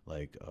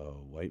like a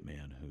white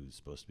man who's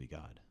supposed to be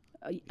God?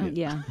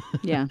 Yeah.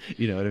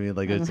 You know what I mean?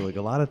 Like it's like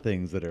a lot of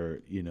things that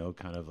are, you know,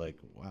 kind of like,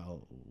 wow,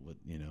 what,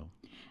 you know.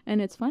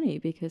 And it's funny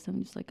because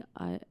I'm just like,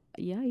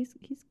 he's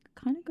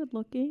kind of good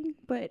looking,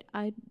 but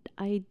I've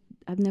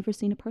never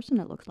seen a person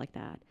that looks like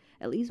that.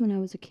 At least when I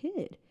was a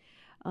kid.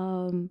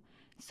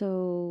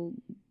 So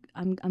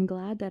I'm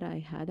glad that I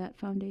had that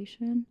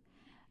foundation,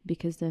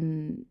 because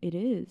then it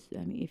is.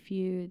 I mean, if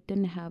you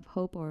didn't have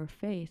hope or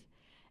faith,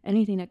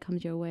 anything that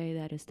comes your way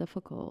that is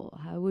difficult,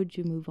 how would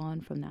you move on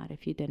from that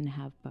if you didn't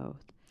have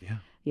both? Yeah.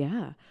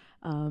 Yeah.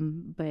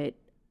 But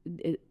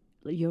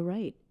you're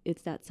right.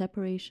 It's that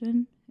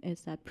separation.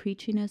 It's that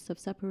preachiness of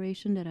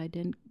separation that I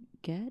didn't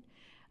get.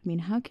 I mean,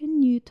 how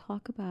can you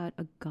talk about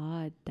a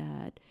God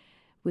that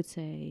would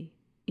say,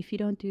 if you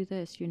don't do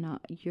this, you're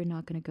not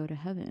going to go to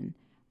heaven?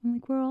 I'm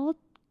like, we're all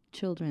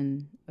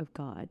children of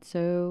God,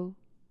 so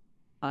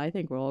I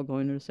think we're all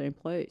going to the same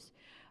place.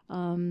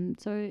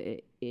 So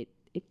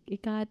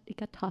it got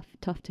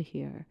tough to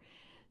hear.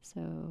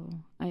 So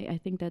I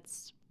think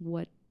that's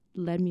what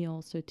led me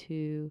also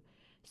to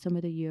some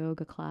of the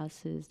yoga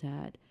classes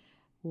that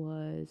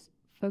was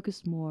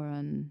focused more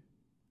on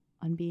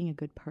being a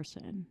good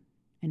person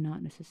and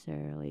not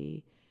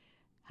necessarily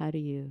how do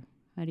you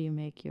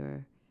make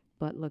your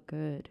butt look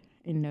good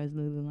in those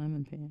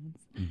Lululemon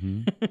pants.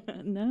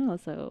 No,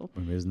 so I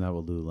mean, isn't that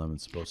what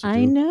Lululemon's supposed to do?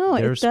 I know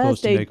They're it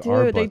supposed does. to make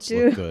our butts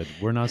look good.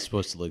 We're not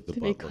supposed to make the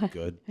butt look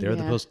good. They're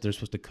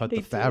supposed to cut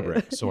the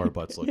fabric so our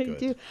butts look good.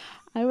 Do.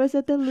 I was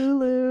at the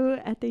Lulu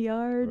at the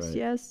yards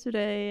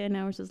yesterday, and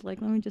I was just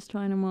like, let me just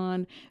try them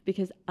on,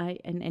 because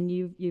and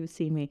you've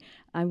seen me.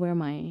 I wear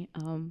my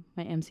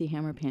my MC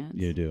Hammer pants.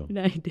 You do.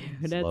 I do.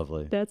 It's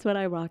lovely. That's what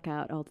I rock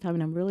out all the time,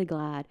 and I'm really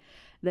glad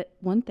that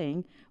one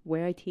thing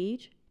where I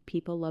teach,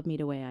 people love me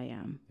the way I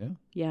am.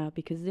 Yeah,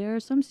 because there are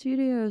some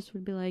studios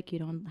would be like, you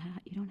don't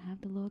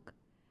have the look.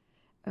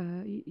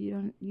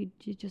 You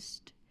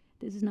just,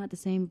 this is not the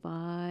same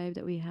vibe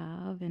that we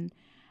have, and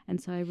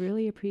so I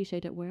really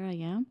appreciate that where I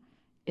am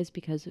is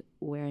because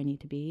where I need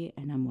to be,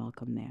 and I'm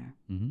welcome there.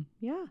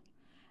 Yeah,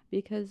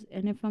 because,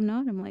 and if I'm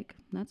not, I'm like,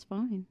 that's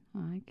fine.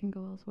 I can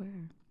go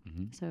elsewhere.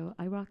 So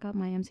I rock out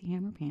my MC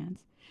Hammer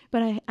pants.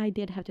 But I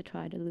did have to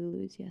try the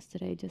Lulus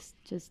yesterday just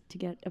to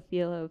get a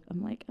feel of,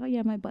 I'm like, oh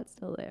yeah, my butt's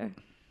still there.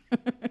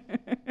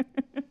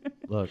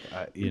 Look,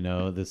 you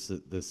know, there's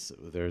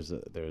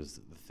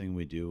the thing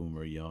we do when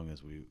we're young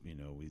is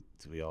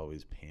we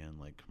always pan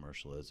like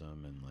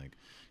commercialism and like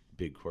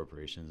big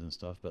corporations and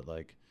stuff, but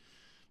like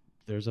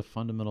there's a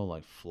fundamental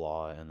like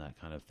flaw in that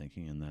kind of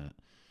thinking, in that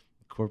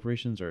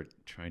corporations are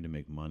trying to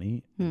make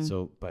money. And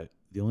so, but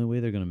the only way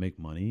they're going to make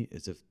money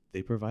is if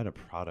they provide a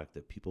product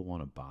that people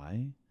want to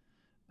buy.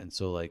 And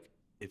so like,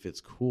 if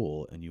it's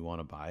cool and you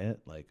want to buy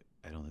it, like,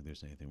 I don't think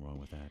there's anything wrong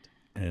with that.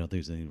 And I don't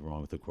think there's anything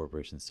wrong with the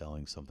corporation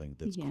selling something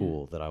that's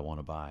cool that I want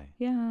to buy.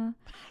 Yeah.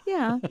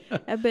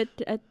 But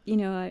you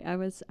know, I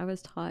was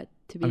taught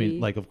to be. I mean,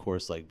 like, of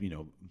course, like, you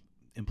know,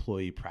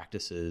 employee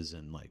practices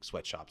and like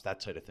sweatshops,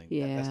 that sort of thing.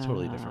 Yeah, that's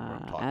totally different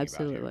what I'm talking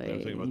absolutely. about here. I'm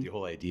talking about the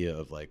whole idea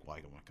of like, why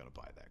am I going to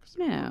buy that? Because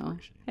no.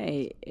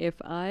 Hey, if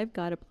I've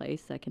got a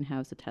place that can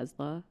house a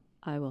Tesla,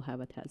 I will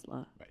have a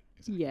Tesla. Right.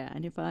 Exactly. Yeah,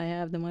 and if I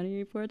have the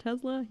money for a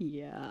Tesla,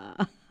 yeah.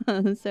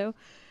 So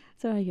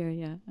I hear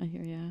ya.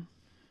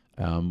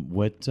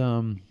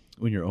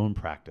 When your own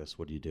practice,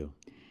 what do you do?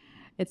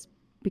 It's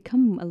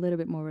become a little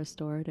bit more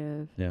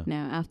restorative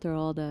now after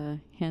all the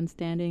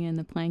handstanding and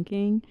the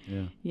planking.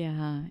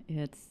 Yeah,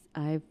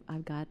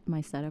 I've got my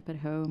setup at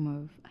home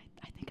of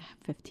I think I have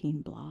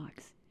 15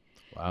 blocks.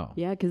 Wow.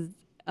 Yeah, because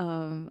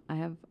I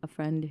have a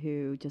friend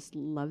who just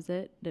loves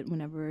it, that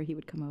whenever he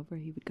would come over,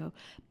 he would go,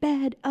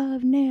 bed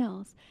of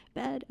nails.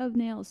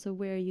 So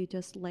where you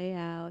just lay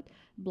out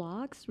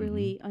blocks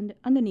really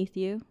underneath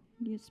you,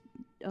 just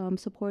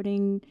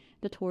supporting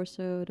the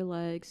torso, the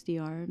legs, the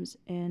arms,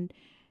 and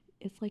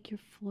it's like you're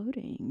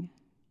floating.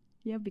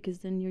 Yeah, because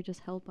then you're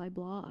just held by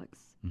blocks.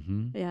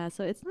 Yeah,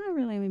 so it's not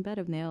really, I mean, bed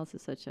of nails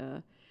is such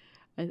a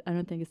I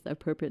don't think it's the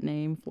appropriate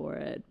name for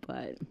it,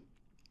 but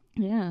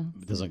yeah.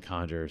 It doesn't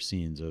conjure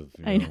scenes of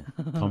I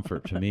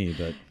comfort to me,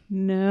 but it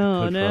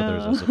No, could for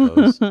others, I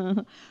no.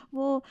 suppose.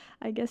 Well,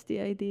 I guess the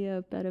idea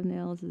of bed of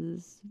nails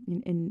is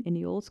in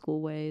the old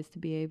school way is to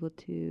be able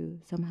to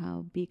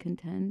somehow be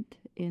content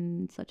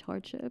in such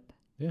hardship.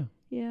 Yeah.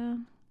 Yeah,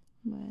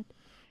 but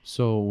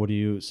So what do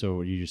you?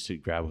 So you just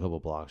grab a couple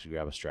blocks, you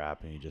grab a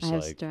strap, and you I just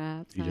have like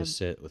straps, you I have just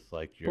sit with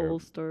like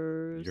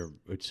bolsters. your.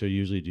 So you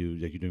usually do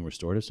like you're doing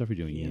restorative stuff, or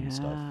you're doing yin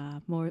stuff. Yeah,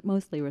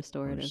 mostly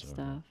restorative Restorative.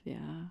 stuff.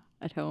 Yeah,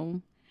 at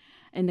home,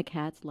 and the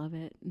cats love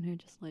it, and they're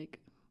just like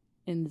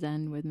in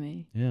zen with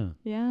me. Yeah.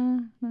 Yeah,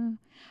 no.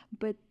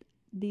 But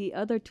the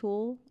other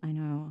tool I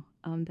know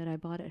that I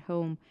bought at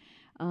home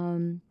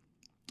um,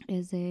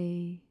 is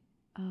a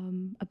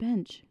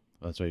bench.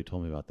 Oh, that's right. You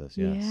told me about this.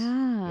 Yes.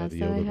 Yeah, Yeah, the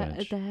so yoga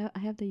bench. I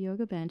have the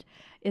yoga bench.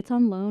 It's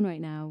on loan right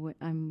now.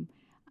 I'm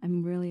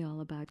really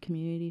all about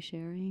community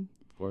sharing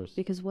Of course.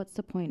 because what's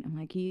the point? I'm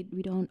like,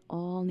 we don't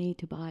all need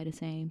to buy the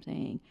same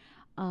thing.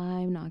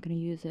 I'm not going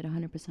to use it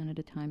 100% of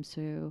the time.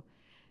 So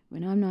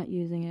when I'm not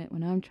using it,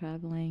 when I'm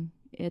traveling,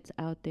 it's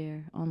out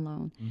there on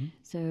loan. Mm-hmm.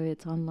 So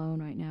it's on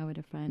loan right now with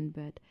a friend.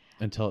 But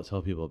And tell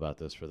people about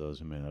this for those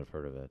who may not have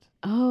heard of it.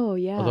 oh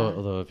yeah,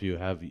 Although if you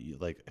have an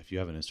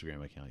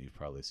Instagram account, you've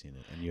probably seen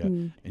it,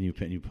 and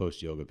you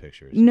post yoga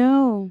pictures.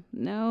 no,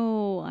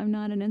 I'm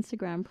not an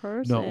Instagram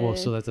person. No, well,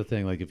 so that's the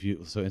thing. Like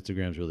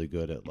Instagram's really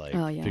good at like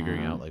Oh, yeah.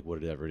 figuring out like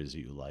whatever it is that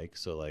you like.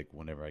 So like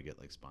whenever I get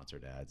like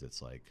sponsored ads,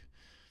 it's like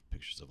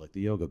pictures of like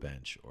the yoga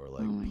bench or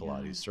like Oh my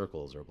Pilates God.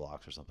 circles or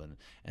blocks or something,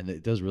 and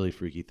it does really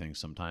freaky things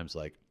sometimes.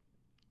 Like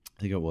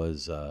I think it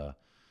was.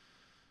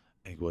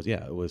 It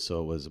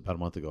was about a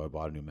month ago. I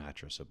bought a new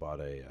mattress. I bought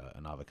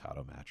an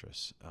avocado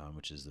mattress,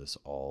 which is this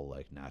all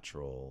like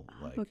natural,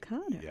 like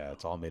Avocado? yeah,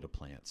 it's all made of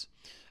plants,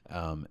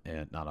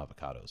 and not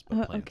avocados,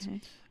 but plants.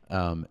 Okay.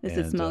 Does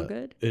it smell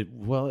good?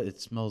 It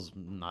smells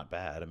not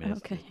bad. I mean,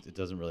 Okay. it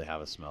doesn't really have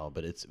a smell,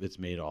 but it's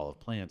made all of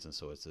plants, and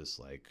so it's this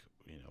like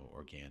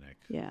organic,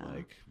 Yeah.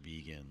 like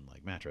vegan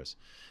like mattress.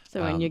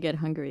 So when you get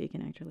hungry, you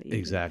can actually eat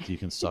Exactly. You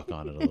can suck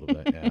on it a little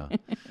bit.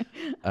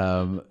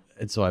 Yeah.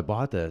 And so I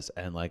bought this,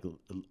 and like,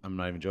 I'm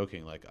not even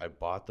joking. Like I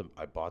bought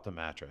the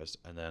mattress,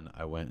 and then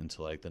I went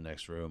into like the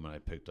next room, and I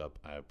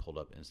pulled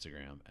up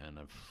Instagram, and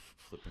I'm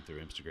flipping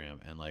through Instagram,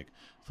 and like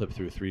flipped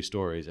through 3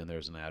 stories, and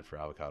there's an ad for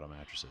avocado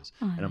mattresses,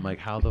 and I'm like,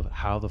 how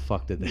the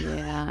fuck did that?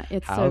 Yeah,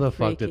 it's how so the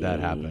fuck did that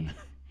freaky. happen?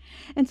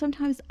 And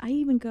sometimes I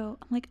even go,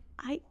 I'm like,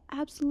 I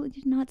absolutely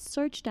did not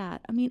search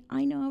that. I mean,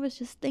 I know I was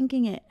just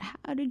thinking it.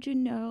 How did you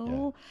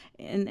know?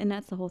 Yeah. And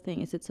that's the whole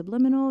thing. Is it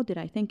subliminal? Did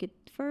I think it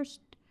first?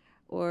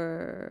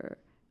 Or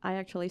I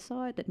actually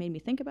saw it that made me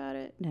think about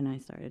it? Then I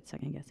started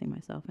second guessing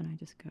myself, and I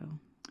just go,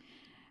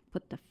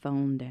 put the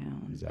phone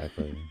down.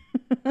 Exactly.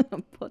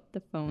 Put the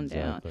phone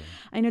Exactly. down.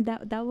 I know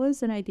that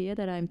was an idea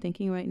that I'm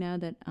thinking right now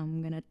that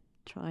I'm going to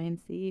try and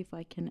see if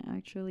I can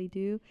actually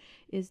do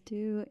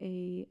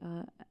a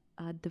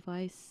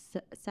device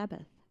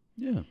Sabbath.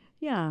 Yeah.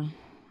 Yeah.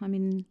 I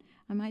mean,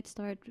 I might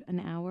start an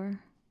hour,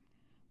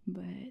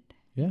 but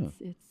Yeah.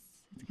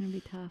 it's going to be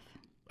tough.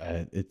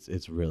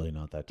 It's really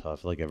not that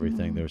tough. Like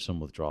everything, there's some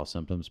withdrawal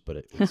symptoms,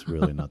 but it's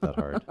really not that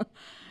hard.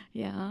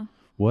 Yeah.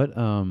 What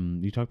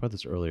you talked about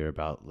this earlier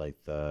about like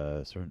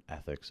the certain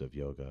ethics of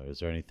yoga. Is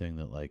there anything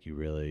that like you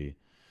really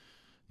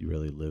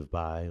live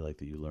by, like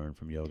that you learn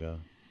from yoga?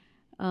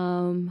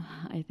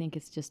 I think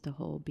it's just the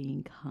whole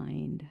being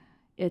kind.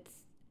 It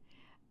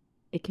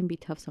can be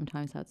tough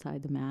sometimes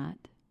outside the mat,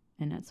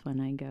 and that's when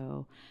I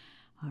go,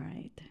 all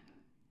right,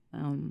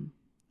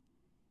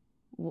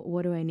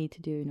 what do I need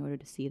to do in order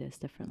to see this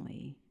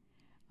differently?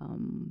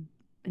 And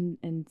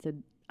so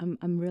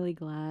I'm really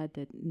glad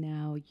that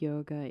now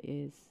yoga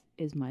is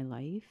my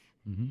life.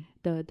 Mm-hmm.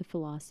 The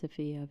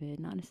philosophy of it,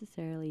 not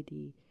necessarily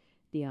the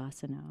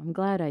asana. I'm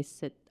glad I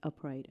sit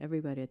upright.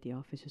 Everybody at the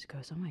office just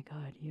goes, "Oh my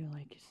God, you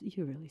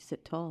really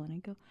sit tall," and I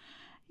go,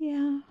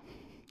 "Yeah,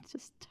 it's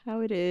just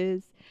how it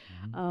is."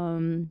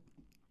 Mm-hmm.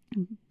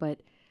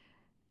 But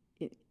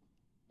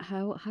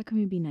how can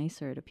we be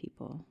nicer to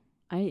people?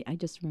 I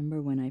just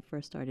remember when I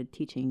first started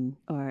teaching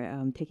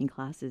or taking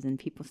classes, and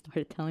people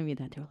started telling me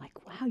that they were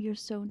like, "Wow, you're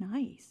so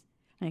nice."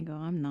 And I go,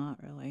 "I'm not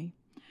really.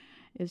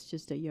 It's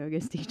just that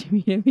yoga's teaching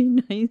me to be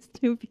nice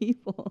to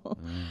people."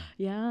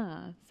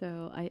 Yeah.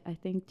 So I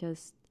think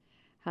just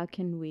how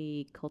can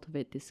we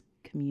cultivate this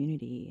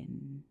community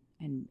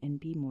and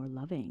be more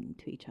loving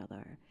to each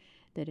other,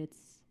 that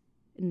it's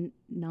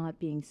not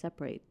being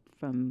separate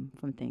from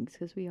things,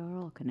 because we are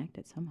all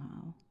connected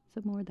somehow.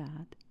 So more of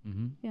that.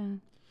 Mm-hmm. Yeah.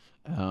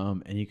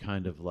 Any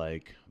kind of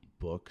like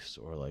books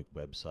or like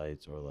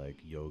websites or like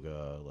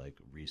yoga like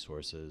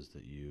resources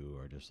that you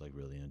are just like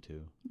really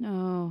into?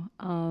 No.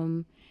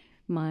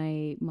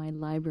 My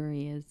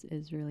library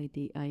is really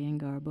the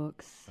Iyengar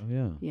books. Oh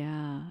yeah.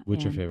 Yeah.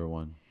 What's your favorite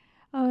one?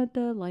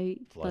 The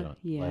light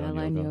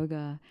on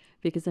yoga.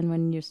 Because then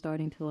when you're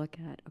starting to look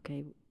at,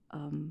 okay,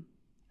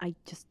 I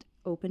just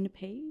opened a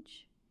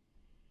page,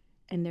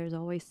 and there's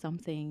always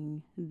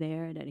something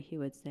there that he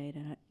would say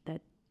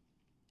that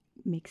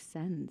makes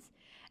sense.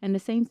 And the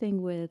same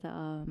thing with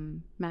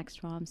Max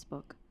Strom's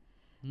book.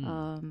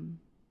 Hmm.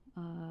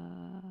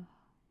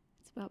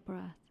 It's about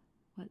breath.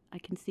 What I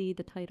can see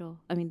the title.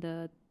 I mean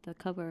the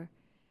cover.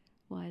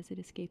 Why is it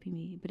escaping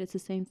me? But it's the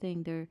same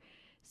thing. There are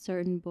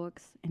certain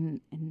books,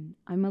 and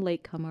I'm a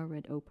latecomer.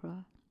 Read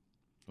Oprah,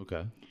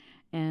 Okay.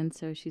 and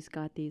so she's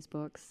got these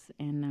books,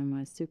 and I'm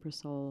a Super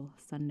Soul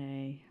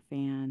Sunday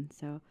fan.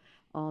 So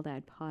all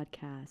that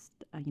podcast,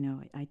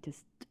 I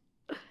just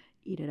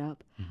eat it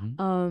up.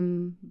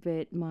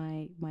 But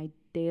my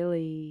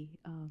daily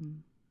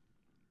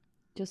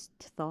just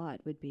thought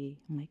would be,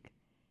 I'm like,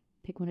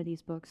 pick one of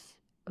these books,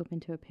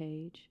 open to a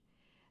page,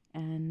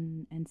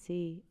 and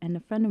see. And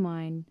a friend of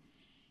mine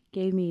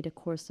gave me The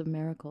Course of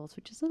Miracles,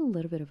 which is a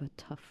little bit of a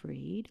tough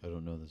read. I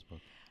don't know this book.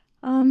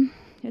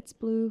 It's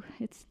blue,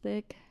 it's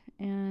thick,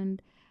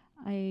 and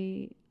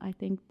I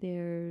think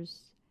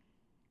there's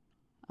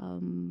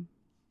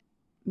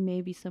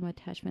maybe some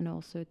attachment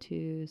also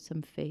to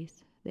some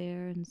faith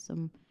there and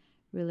some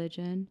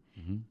religion,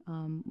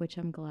 which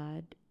I'm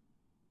glad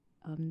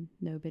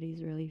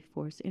nobody's really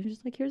forced. And it's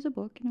just like, here's a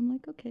book, and I'm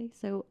like, okay.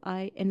 So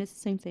and it's the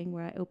same thing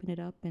where I open it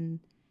up and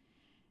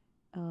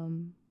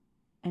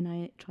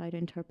I try to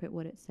interpret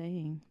what it's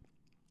saying,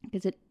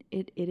 because it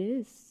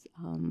is,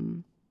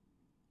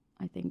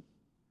 I think,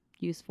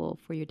 useful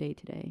for your day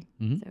to day.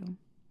 So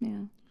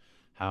yeah.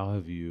 How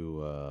have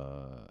you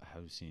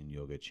seen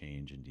yoga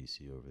change in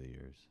DC over the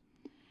years?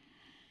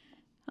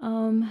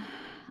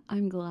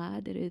 I'm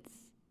glad that it's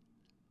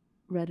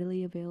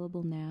readily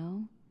available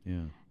now.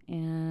 Yeah.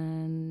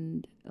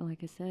 And like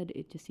I said,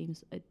 it just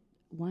seems,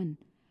 one,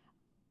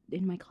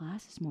 in my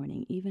class this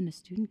morning, even a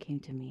student came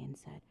to me and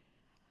said,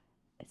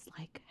 it's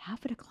like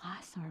half of the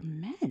class are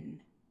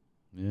men.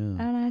 Yeah.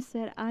 And I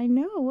said, I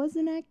know,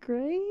 wasn't that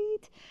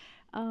great?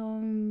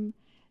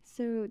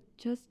 So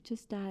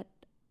just that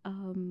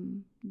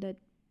that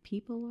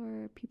people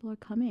are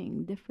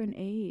coming, different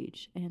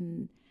age,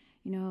 and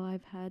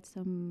I've had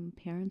some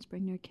parents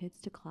bring their kids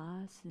to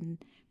class and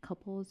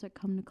couples that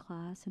come to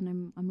class,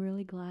 and I'm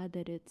really glad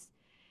that it's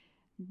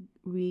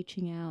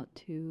reaching out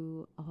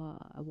to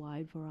a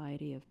wide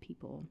variety of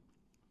people.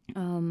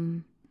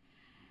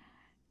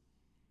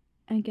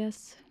 I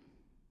guess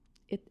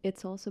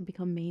it's also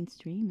become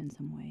mainstream in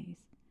some ways.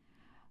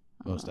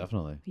 Most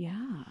definitely.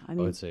 Yeah, I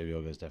would say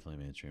yoga is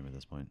definitely mainstream at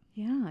this point.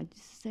 Yeah,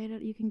 just say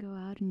that you can go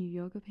out in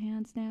your yoga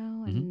pants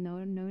now, and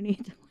no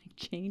need to like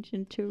change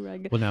into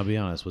regular. Well, now be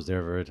honest. Was there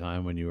ever a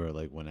time when you were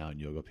like went out in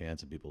yoga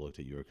pants and people looked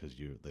at you because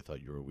they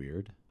thought you were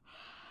weird?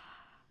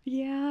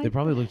 Yeah, They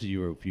probably looked at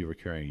you if you were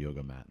carrying a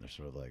yoga mat, and they're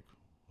sort of like,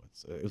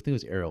 "What's?" I think it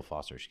was Ariel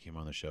Foster. She came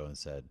on the show and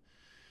said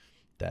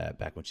that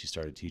back when she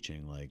started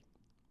teaching, like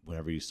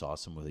whenever you saw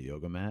someone with a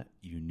yoga mat,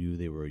 you knew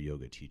they were a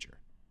yoga teacher.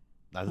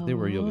 Not that they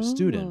were a yoga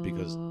student,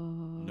 because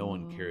no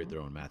one carried their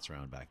own mats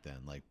around back then,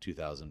 like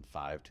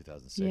 2005,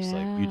 2006. Yeah.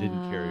 Like you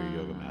didn't carry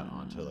your yoga mat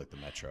onto like the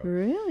metro.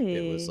 Really?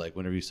 It was like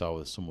whenever you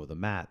saw someone with a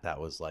mat, that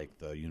was like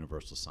the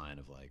universal sign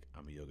of like,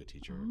 I'm a yoga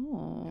teacher.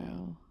 Oh.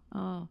 Yeah.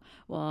 Oh.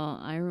 Well,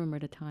 I remember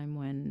the time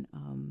when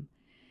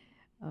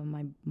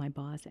my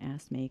boss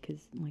asked me,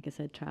 because like I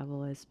said,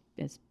 travel is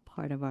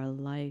part of our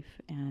life,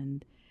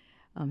 and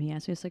he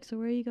asked me, it's like, so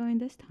where are you going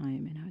this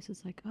time? And I was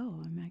just like, oh,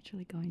 I'm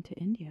actually going to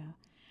India.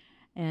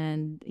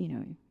 And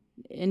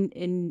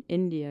in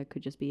India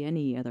could just be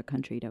any other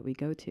country that we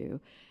go to.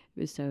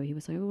 So he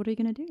was like, well, what are you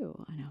going to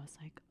do? And I was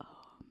like,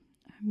 oh,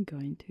 I'm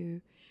going to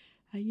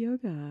a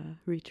yoga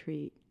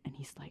retreat. And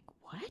he's like,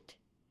 what?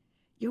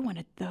 You're one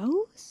of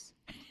those?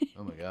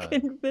 Oh my God.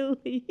 Couldn't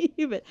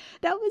believe it.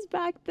 That was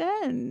back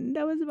then.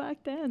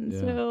 Yeah.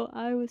 So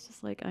I was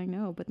just like, I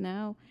know. But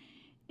now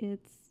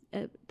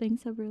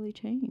things have really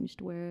changed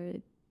where,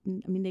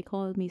 they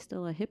call me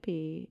still a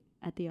hippie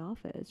at the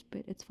office,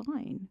 but it's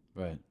fine.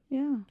 Right.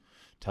 Yeah.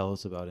 Tell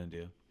us about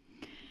India.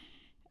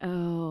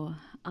 Oh.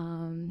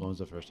 When was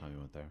the first time you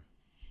went there?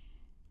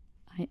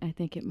 I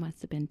think it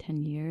must have been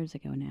 10 years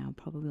ago now,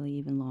 probably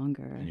even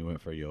longer. And you went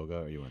for yoga,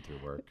 or you went through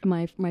work?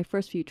 My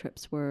first few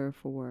trips were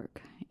for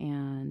work,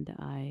 and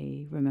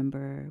I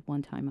remember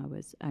one time I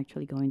was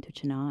actually going to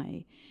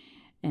Chennai,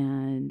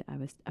 and I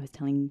was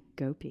telling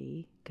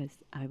Gopi, because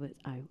I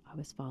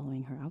was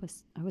following her. I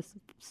was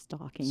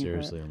stalking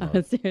Seriously her. in love. I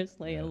was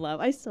seriously in love.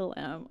 I still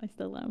am.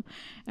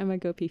 I'm a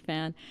Gopi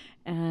fan.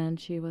 And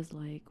she was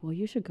like, well,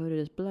 you should go to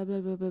this blah blah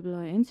blah blah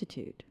blah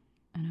institute.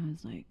 And I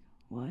was like,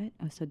 what?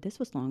 I said, this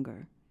was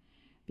longer,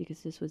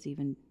 because this was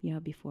even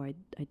before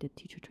I did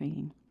teacher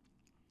training.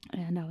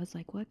 And I was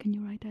like, what? Can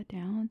you write that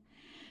down?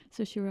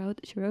 So she wrote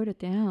it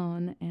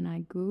down, and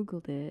I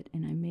Googled it,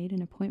 and I made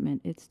an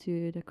appointment. It's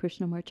to the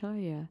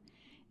Krishnamacharya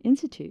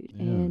Institute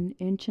in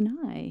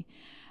Chennai.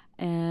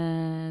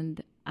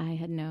 And I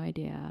had no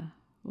idea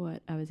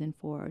what I was in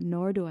for,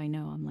 nor do I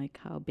know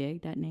how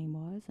big that name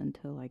was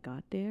until I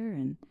got there,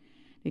 and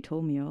they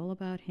told me all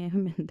about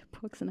him and the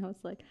books, and I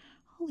was like,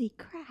 holy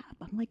crap.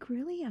 I'm like,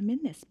 really? I'm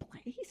in this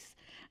place?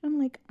 I'm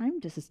like, I'm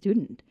just a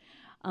student.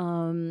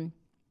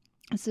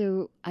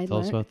 So I Tell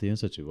us learned. about the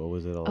institute. What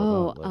was it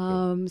all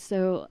about?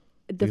 So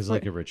the Is it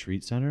like a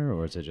retreat center,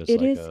 or is it just it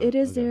like is a? it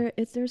is Okay.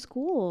 it's their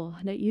school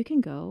that you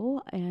can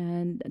go,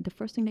 and the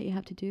first thing that you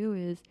have to do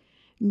is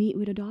meet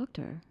with a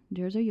doctor.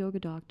 There's a yoga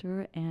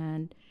doctor,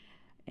 and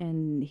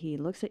he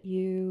looks at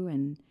you,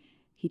 and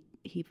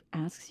he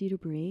asks you to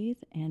breathe.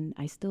 And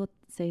I still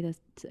say this,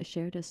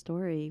 share this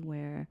story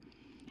where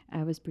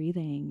I was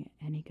breathing,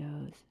 and he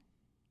goes,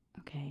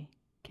 "Okay,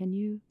 can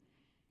you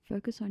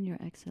focus on your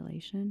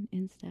exhalation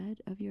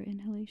instead of your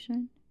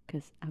inhalation?"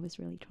 Because I was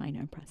really trying to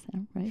impress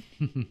him, right?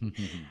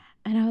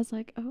 And I was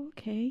like, "Oh,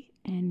 okay."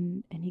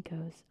 And he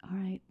goes, "All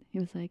right." He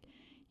was like,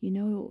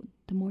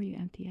 the more you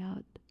empty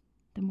out,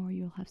 the more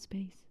you'll have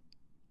space.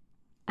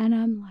 And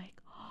I'm like,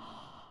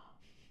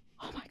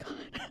 oh my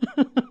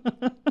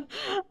God.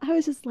 I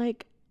was just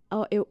like,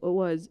 oh, it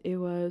was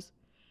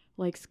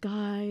like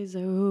skies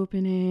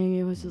opening.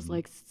 It was just Mhm.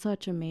 like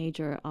such a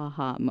major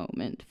aha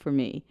moment for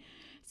me.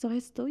 So I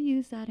still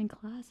use that in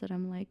class, that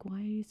I'm like, why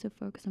are you so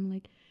focused? I'm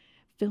like,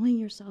 filling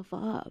yourself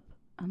up.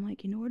 I'm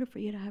like, in order for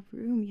you to have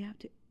room, you have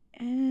to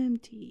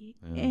empty,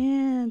 Yeah.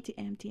 empty,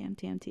 empty,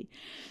 empty, empty.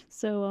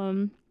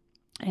 So,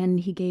 and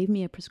he gave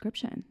me a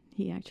prescription.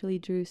 He actually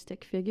drew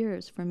stick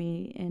figures for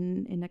me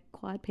in a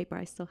quad paper.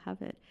 I still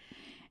have it.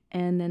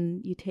 And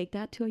then you take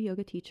that to a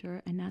yoga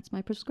teacher, and that's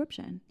my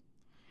prescription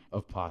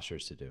Of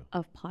postures to do.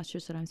 of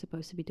postures that I'm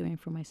supposed to be doing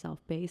for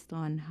myself based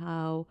on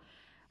how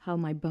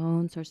my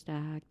bones are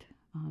stacked.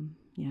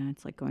 Yeah,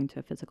 it's like going to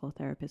a physical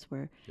therapist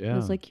where it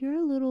was Yeah. like, you're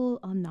a little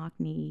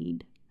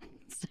knock-kneed,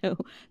 so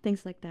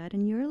things like that,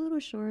 and you're a little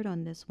short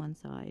on this one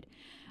side.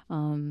 So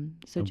And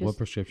what just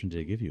prescription did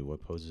he give you?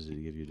 What poses did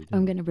he give you to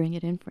I'm do? gonna bring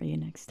it in for you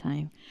next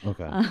time.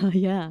 Okay.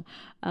 Yeah,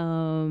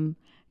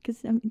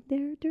 because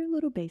they're a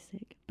little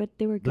basic, but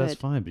they were That's good.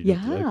 fine. But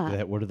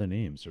Yeah. what are the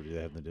names, or do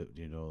they have the?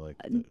 Do you know like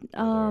where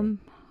they're? Um.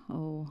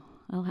 Oh,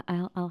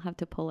 I'll have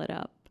to pull it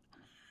up.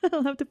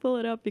 I'll have to pull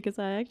it up because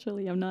I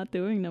actually am not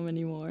doing them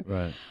anymore.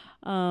 Right.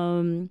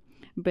 Um,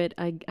 but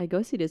I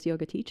go see this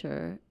yoga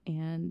teacher,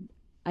 and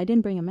I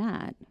didn't bring a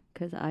mat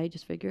because I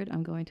just figured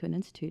I'm going to an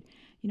institute.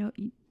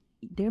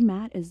 Their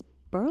mat is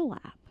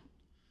burlap.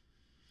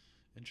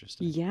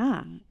 Interesting.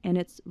 Yeah, and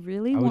it's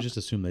really I would just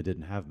assume they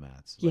didn't have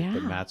mats. Like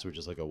the yeah. mats were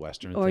just like a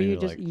Western Or thing. you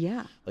They're just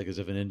yeah. like as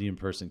if an Indian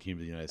person came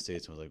to the United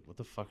States and was like, "What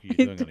the fuck are you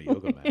doing on a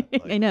yoga mat?"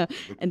 I know,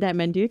 Like, and that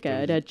manduka, there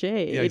was- that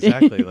jade. yeah,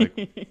 exactly. Like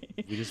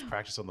we just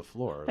practice on the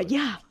floor. Like,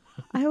 Yeah,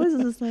 I was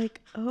just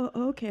like, oh,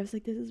 okay. I was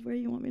like, this is where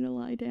you want me to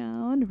lie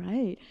down,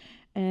 right?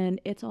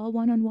 And it's all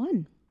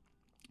one-on-one,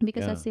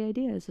 because yeah. that's the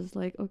idea. Is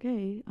like,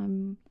 okay,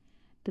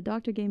 the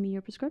doctor gave me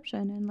your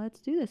prescription, and let's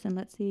do this, and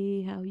let's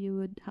see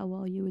how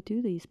well you would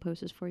do these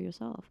poses for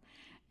yourself,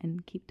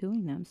 and keep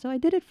doing them. So I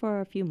did it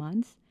for a few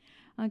months,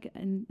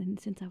 and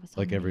since I was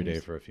so Like many every day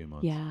years, for a few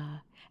months. yeah,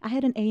 I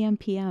had an AM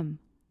PM.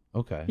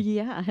 Okay.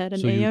 Yeah, I had an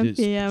So you AM did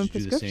PM you do the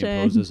same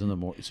prescription. poses in the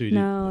morning? So you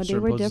No, did they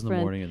certain were poses in the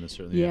different. morning and then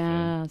certain in the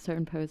afternoon. Yeah,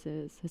 certain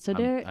poses. So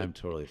I'm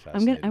totally I'm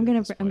fascinated. At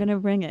this I'm point. gonna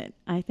bring it.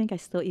 I think I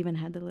still even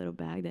had the little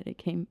bag that it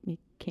came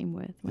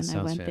with when This I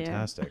sounds went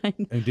fantastic. there.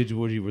 And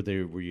were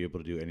you able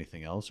to do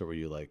anything else, or were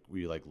you like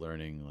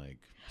learning like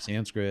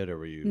Sanskrit, or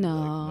were you like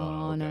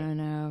No, okay.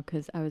 no,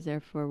 because I was there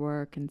for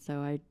work, and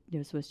so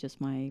this was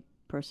just my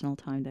personal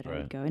time that I Right.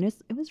 would go, and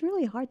it was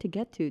really hard to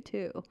get to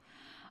too.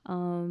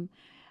 Um,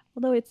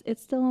 Although it's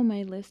still on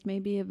my list,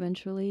 maybe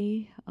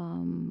eventually,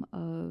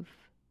 of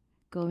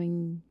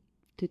going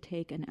to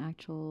take an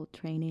actual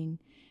training,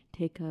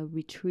 take a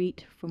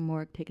retreat from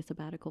work, take a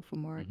sabbatical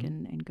from work,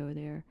 Mhm. and go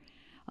there.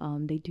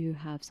 They do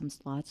have some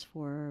slots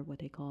for what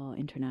they call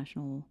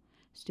international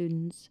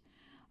students.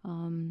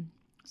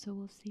 So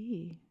we'll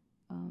see.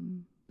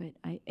 But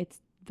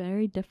it's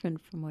very different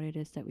from what it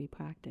is that we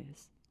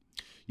practice.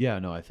 Yeah,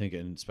 no, I think,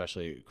 and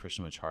especially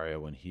Krishnamacharya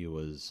when he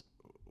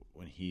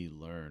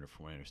learned,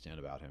 from what I understand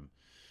about him,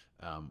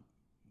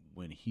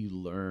 when he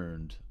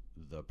learned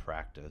the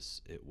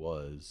practice, it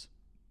was,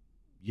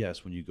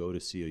 yes, when you go to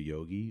see a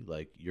yogi,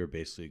 like you're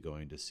basically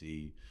going to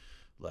see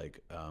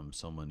like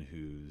someone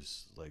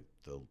who's like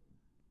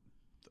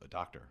a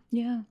doctor.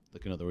 Yeah.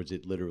 Like in other words,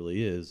 it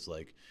literally is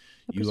like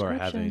A you are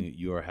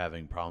prescription.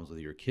 having problems with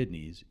your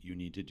kidneys. You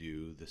need to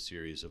do the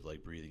series of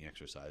like breathing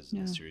exercises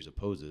and Yeah. the series of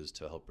poses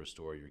to help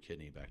restore your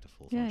kidney back to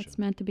full Yeah, function. it's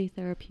meant to be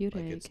therapeutic.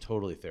 Like it's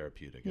totally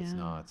therapeutic. It's Yeah.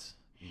 not,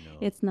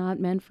 It's not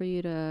meant for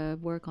you to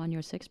work on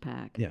your six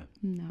pack. Yeah.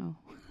 No.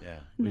 Yeah.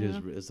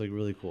 No. It's like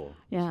really cool.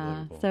 Yeah.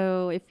 Really cool.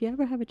 So if you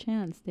ever have a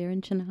chance, they're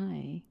in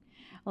Chennai.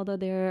 Although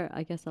there are,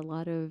 I guess, a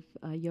lot of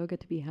yoga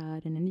to be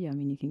had in India. I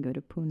mean, you can go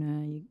to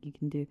Pune, you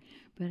can do.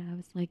 But I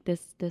was like,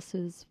 this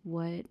is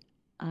what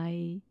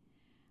I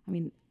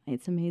mean,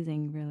 it's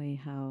amazing, really,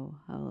 how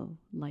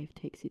life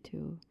takes you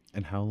to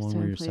And how long were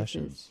certain your places.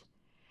 sessions?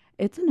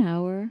 It's an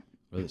hour.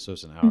 Really? So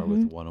it's an hour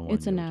with Mhm. one-on-one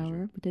It's an yoga teacher?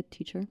 hour with a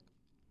teacher.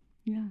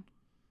 Yeah.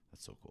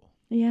 That's so cool.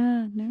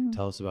 Yeah. No.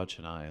 Tell us about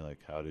Chennai. Like,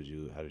 how did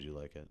you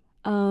like it?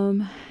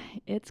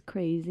 It's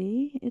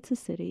crazy. It's a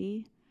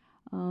city.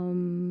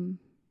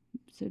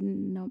 So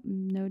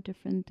no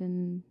different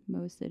than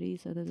most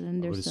cities, other than I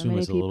would there's so assume many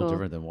it's a people. little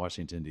different than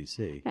Washington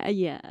D.C.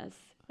 Yes.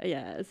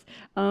 Yes.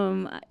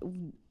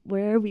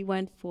 Where we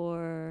went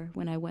for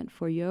when I went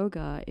for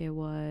yoga, it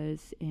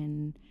was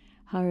in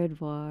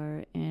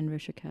Haridwar and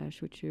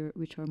Rishikesh,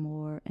 which are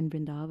more in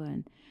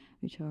Vrindavan,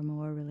 which are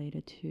more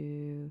related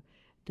to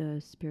the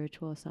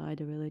spiritual side,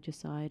 the religious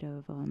side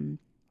of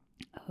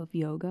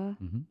yoga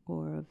Mm-hmm.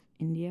 or of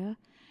India.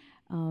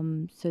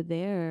 So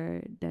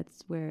there,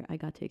 that's where I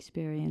got to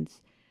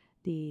experience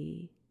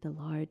the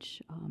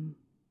large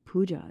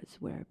pujas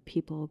where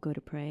people go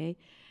to pray.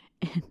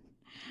 And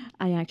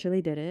I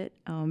actually did it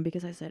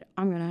because I said,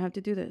 I'm going to have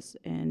to do this.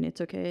 And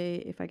it's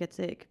okay if I get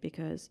sick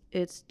because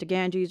it's the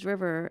Ganges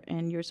River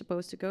and you're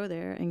supposed to go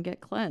there and get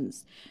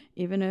cleansed.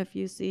 Even if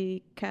you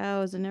see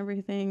cows and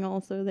everything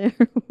also there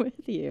with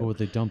But you. would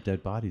they dump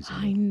dead bodies in it?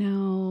 I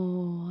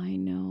know.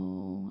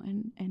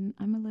 And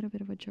I'm a little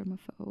bit of a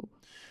germaphobe.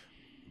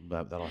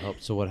 That'll help.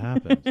 So what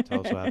happened?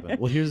 Tell us what happened.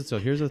 Well, here's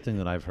the thing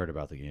that I've heard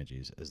about the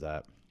Ganges is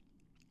that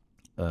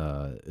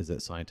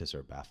scientists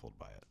are baffled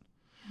by it.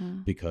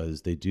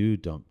 Because they do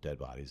dump dead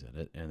bodies in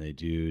it, and they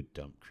do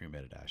dump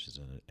cremated ashes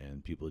in it,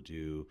 and people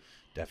do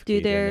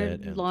defecate their in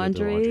it, and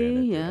laundry, do their laundry in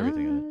it, do yes,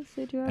 everything in it.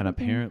 they do And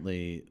everything.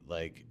 apparently,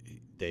 like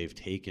they've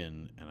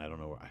taken, and I don't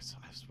know where I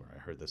swear I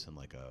heard this in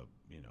like a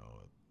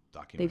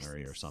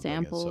documentary or something.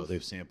 And so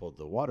they've sampled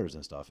the waters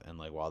and stuff, and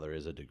like while there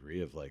is a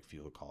degree of like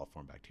fecal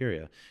coliform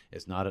bacteria,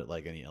 it's not at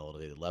like any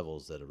elevated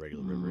levels that a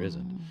regular river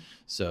isn't.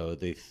 So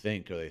they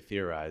think or they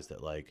theorize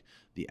that like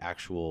the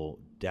actual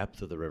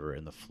depth of the river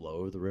and the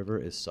flow of the river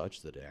is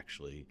such that it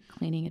actually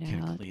Cleaning it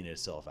can out. clean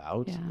itself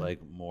out, Yeah. like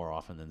more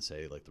often than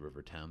say like the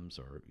River Thames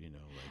or like.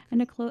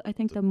 And I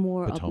think the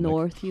more up Potomac.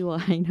 north you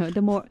are, I know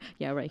the more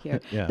right here.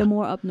 Yeah. The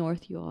more up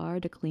north you are,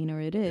 the cleaner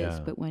it is.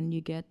 Yeah. But when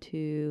you get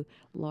to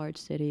large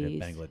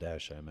cities,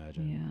 Bangladesh, I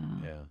imagine.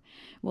 Yeah. Yeah.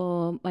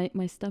 Well,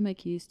 my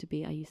stomach used to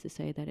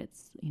say that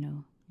it's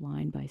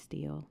lined by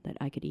steel, that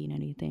I could eat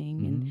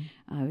anything and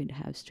I would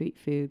have street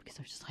food because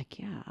I was just like,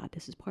 yeah,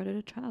 this is part of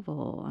the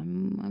travel.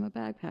 I'm a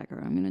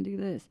backpacker. I'm gonna do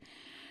this.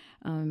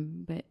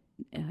 But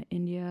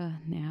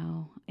India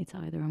now, it's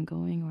either I'm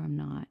going or I'm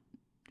not.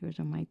 Those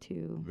are my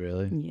two.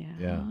 Really? Yeah.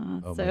 Yeah.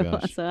 Oh my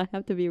gosh. So I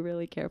have to be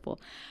really careful.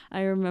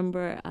 I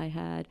remember I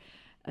had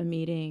a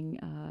meeting,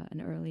 an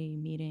early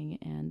meeting,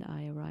 and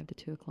I arrived at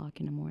 2:00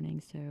 in the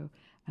morning. So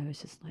I was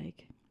just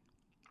like,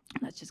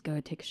 let's just go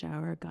take a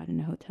shower. Got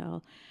in a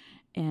hotel,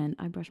 and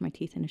I brushed my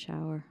teeth in the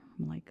shower.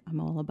 I'm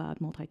all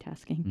about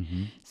multitasking.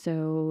 Mm-hmm.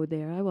 So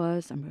there I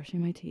was. I'm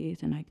brushing my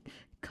teeth, and I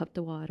cupped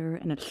the water,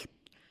 and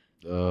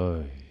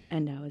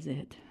and that was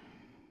it.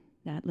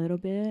 That little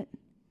bit,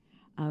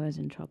 I was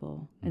in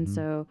trouble. And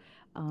so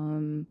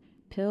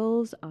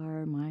pills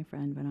are my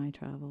friend when I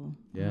travel.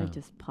 Yeah. I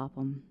just pop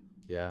them.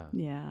 Yeah.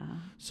 Yeah.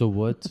 So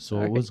what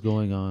was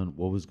going on?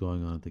 What was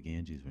going on at the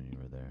Ganges when you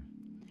were there?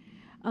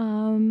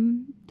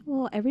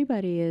 Well,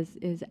 everybody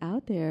is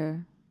out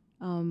there.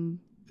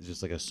 It's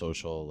just like a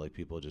social, like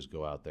people just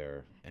go out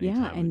there any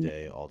time of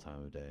day, all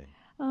time of day.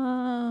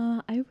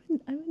 I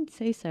wouldn't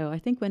say so. I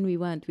think when we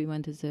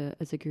went as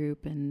a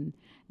group, and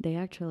they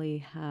actually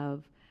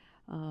have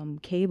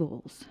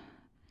cables.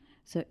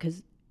 So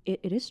because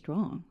it is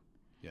strong.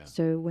 Yeah.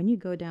 So when you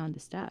go down the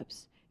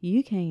steps,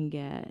 you can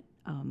get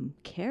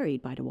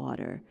carried by the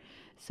water.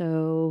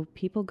 So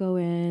people go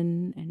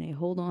in and they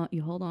hold on.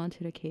 You hold on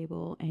to the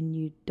cable and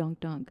you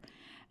dunk.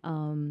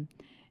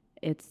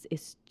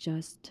 It's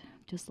just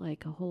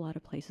like a whole lot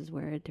of places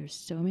where there's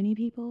so many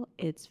people.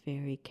 It's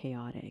very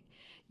chaotic.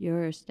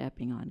 You're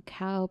stepping on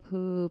cow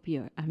poop.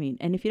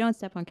 And if you don't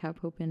step on cow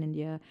poop in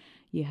India,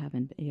 you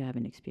haven't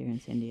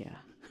experienced India.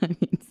 I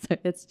mean, so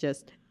it's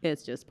just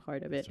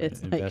part of it. Right.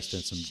 It's invest in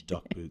some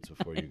duck boots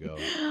before you go.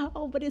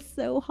 Oh, but it's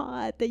so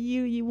hot that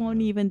you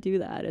won't even do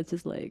that. It's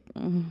just like,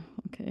 oh,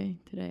 okay,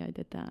 today I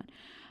did that.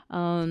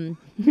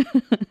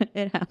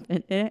 It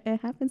happened. It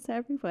happens to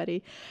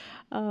everybody.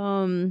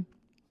 And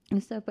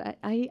stuff. But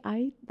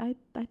I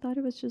thought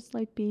it was just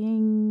like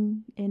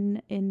being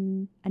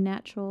in a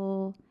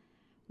natural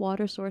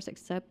water source,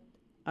 except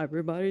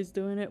everybody's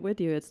doing it with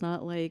you. It's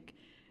not like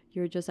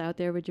you're just out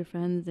there with your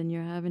friends and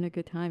you're having a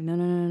good time.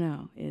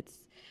 No.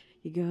 It's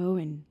you go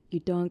and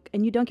you dunk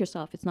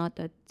yourself. It's not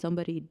that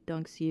somebody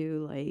dunks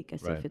you like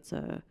as if it's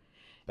a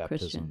Baptism.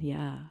 Christian.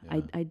 Yeah.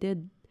 I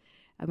did.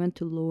 I went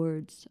to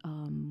Lourdes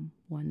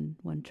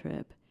one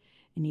trip,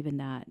 and even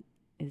that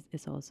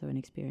is also an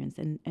experience.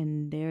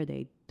 And there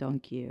they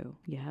dunk you.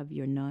 You have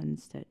your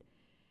nuns that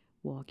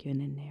walk you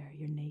in there.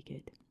 You're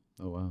naked.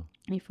 Oh wow.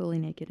 You're fully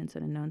naked, and so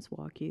the nuns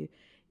walk you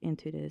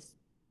into this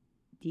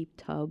deep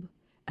tub,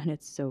 and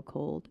it's so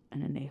cold,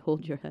 and then they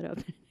hold your head up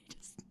and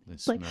they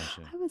smash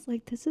it. I was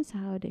like, this is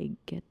how they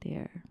get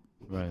there.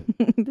 Right.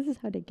 This is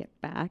how they get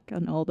back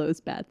on all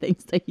those bad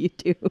things that you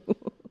do.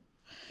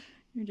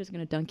 You're just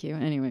gonna dunk you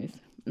anyways.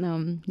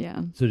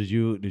 Yeah. So did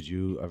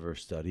you ever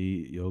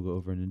study yoga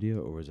over in India,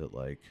 or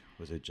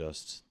was it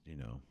just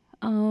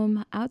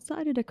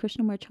Outside of the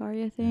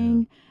Krishnamacharya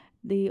thing,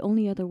 the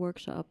only other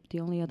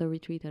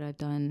retreat that I've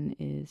done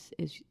is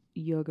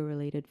yoga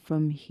related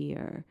from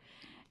here,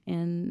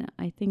 and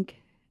I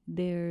think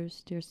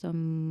there's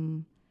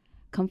some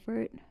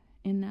comfort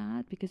in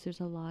that, because there's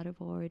a lot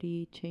of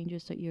already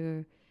changes that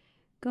you're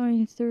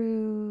going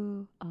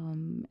through.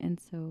 And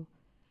so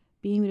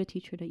being with a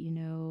teacher that you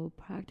know,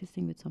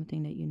 practicing with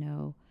something that you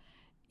know,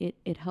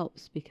 it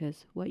helps,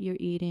 because what you're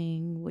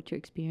eating, what you're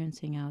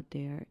experiencing out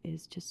there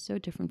is just so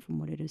different from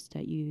what it is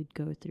that you'd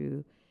go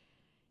through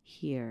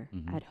here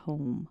at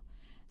home.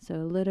 So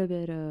a little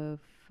bit of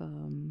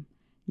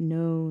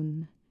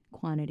known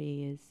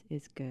quantity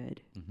is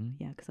good.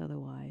 Yeah, because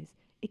otherwise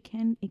it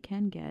can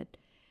get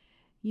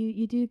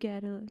you do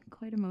get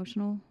quite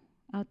emotional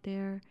out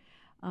there.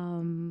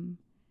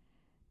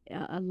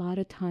 A lot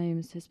of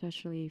times,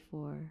 especially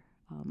for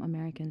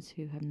Americans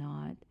who have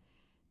not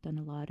done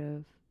a lot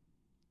of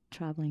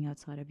traveling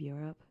outside of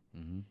Europe,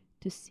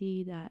 to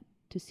see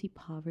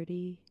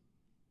poverty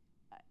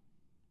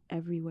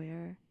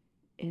everywhere,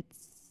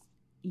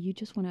 you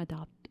just want to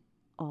adopt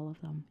all of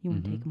them. You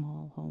want to take them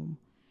all home,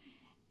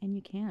 and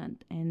you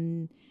can't.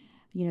 And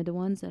the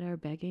ones that are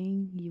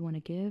begging, you want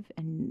to give,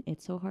 and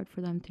it's so hard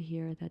for them to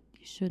hear that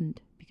you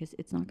shouldn't, because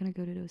it's not going to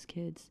go to those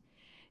kids.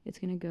 It's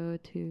going to go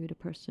to the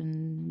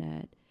person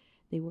that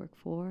they work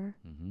for.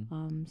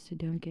 So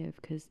don't give,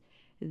 because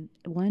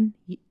one,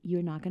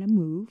 you're not going to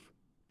move,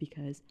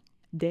 because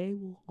they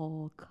will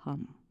all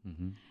come.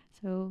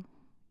 So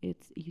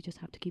you just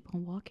have to keep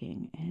on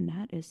walking, and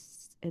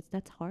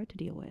that's hard to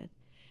deal with,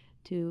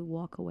 to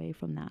walk away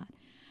from that.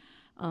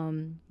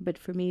 But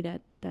for me,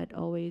 that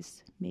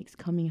always makes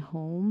coming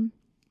home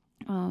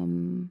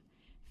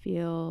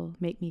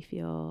make me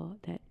feel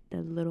that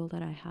the little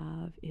that I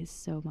have is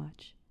so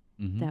much,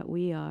 that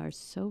we are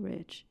so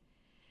rich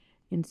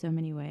in so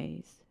many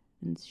ways,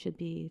 and should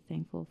be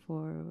thankful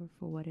for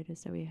what it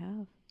is that we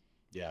have.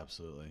 Yeah,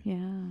 absolutely.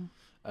 Yeah.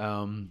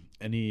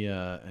 Any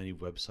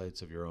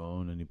websites of your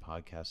own, any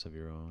podcasts of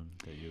your own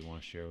that you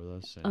want to share with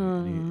us?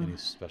 Any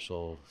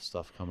special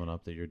stuff coming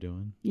up that you're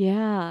doing?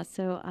 Yeah.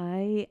 So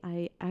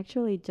I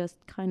actually just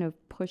kind of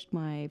pushed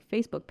my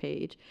Facebook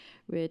page,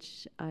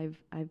 which I've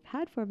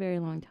had for a very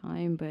long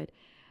time, but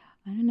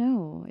I don't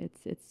know.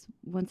 It's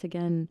once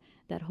again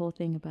that whole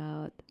thing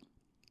about,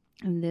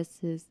 and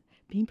this is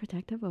being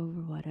protective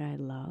over what I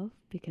love,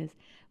 because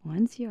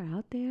once you're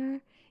out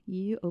there,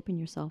 you open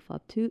yourself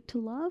up to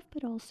love,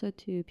 but also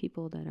to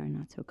people that are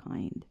not so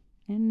kind.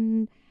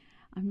 And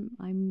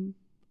I'm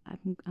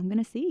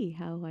gonna see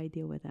how I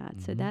deal with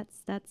that. So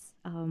that's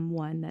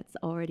one that's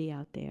already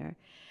out there.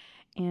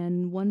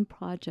 And one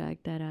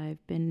project that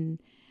I've been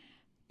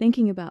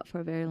thinking about for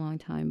a very long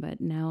time,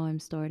 but now I'm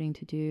starting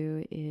to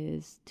do,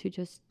 is to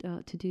just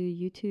to do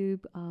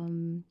YouTube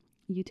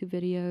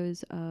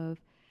videos of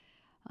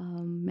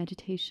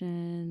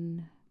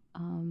meditation,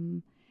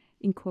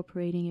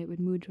 incorporating it with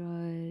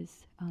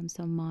mudras,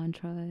 some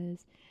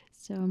mantras.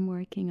 So I'm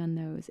working on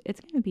those.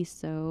 It's going to be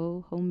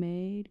so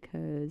homemade,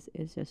 because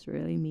it's just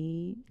really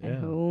me at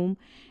home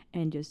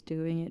and just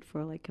doing it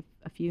for like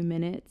a few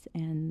minutes.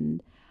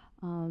 And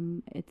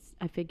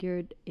I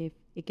figured if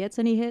it gets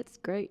any hits,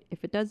 great.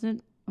 If it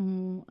doesn't,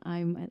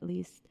 I'm at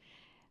least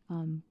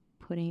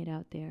putting it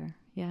out there.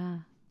 Yeah.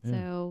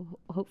 So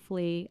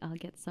hopefully I'll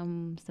get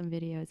some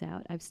videos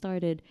out. I've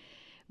started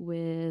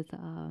with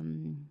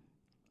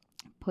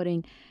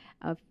putting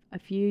a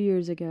few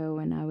years ago,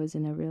 when I was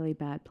in a really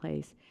bad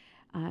place.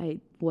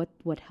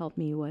 What helped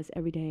me was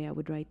every day I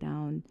would write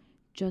down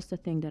just a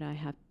thing that I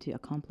have to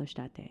accomplish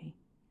that day.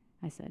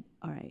 I said,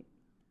 all right,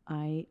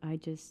 I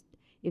just,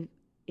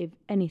 if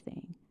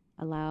anything,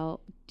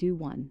 do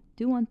one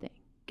thing.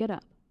 Get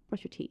up,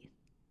 brush your teeth,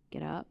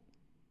 get up,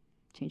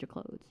 change your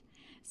clothes.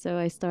 So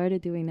I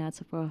started doing that.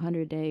 So for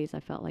 100 days,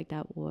 I felt like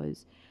that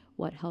was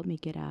what helped me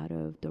get out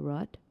of the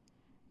rut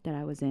that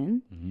I was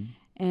in.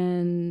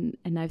 And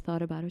I've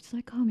thought about it. It's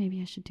like, oh, maybe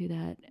I should do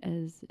that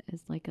as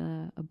like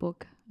a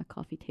book, a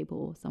coffee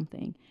table,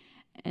 something.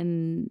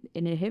 And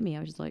it hit me. I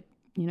was just like,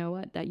 you know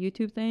what, that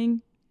YouTube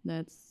thing,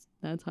 that's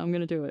how I'm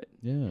gonna do it.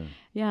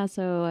 Yeah.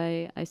 So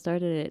I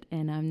started it,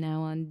 and I'm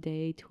now on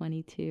day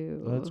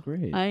 22. Oh, that's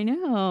great. I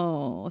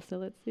know. So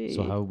let's see.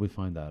 So how would we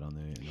find that on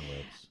the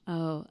webs?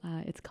 Oh,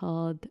 it's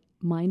called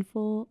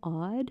Mindful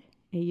Aud,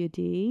 AUD,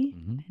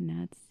 and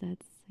that's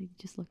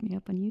just look me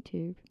up on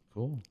YouTube.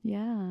 Cool.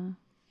 Yeah.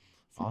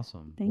 So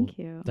awesome. Thank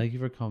you. Thank you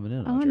for coming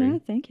in, Audrey. Oh, no,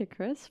 thank you,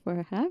 Chris,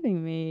 for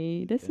having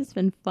me. This has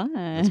been fun.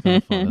 It's kind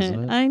of fun,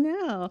 isn't it? I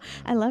know.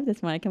 I love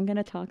this mic. I'm going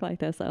to talk like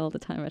this all the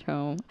time at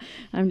home.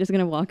 I'm just going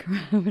to walk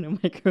around with a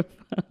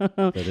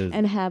microphone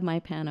and have my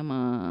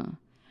Panama.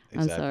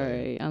 Exactly. I'm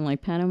sorry. I'm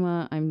like,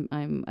 Panama,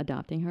 I'm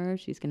adopting her.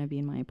 She's going to be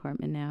in my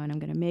apartment now, and I'm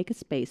going to make a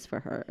space for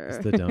her.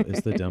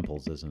 It's the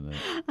dimples, isn't it?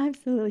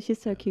 Absolutely. She's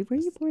so cute. Were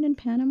you born in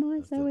Panama?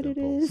 Is that what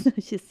dimples. It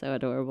is? She's so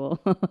adorable.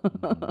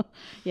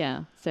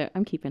 Yeah. So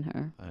I'm keeping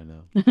her. I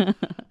know.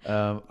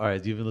 All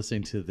right. You've been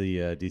listening to the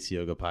DC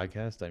Yoga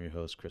Podcast. I'm your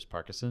host, Chris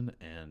Parkinson,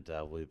 and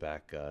we'll be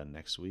back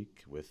next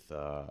week with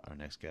our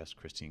next guest,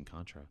 Christine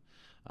Contra.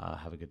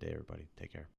 Have a good day, everybody. Take care.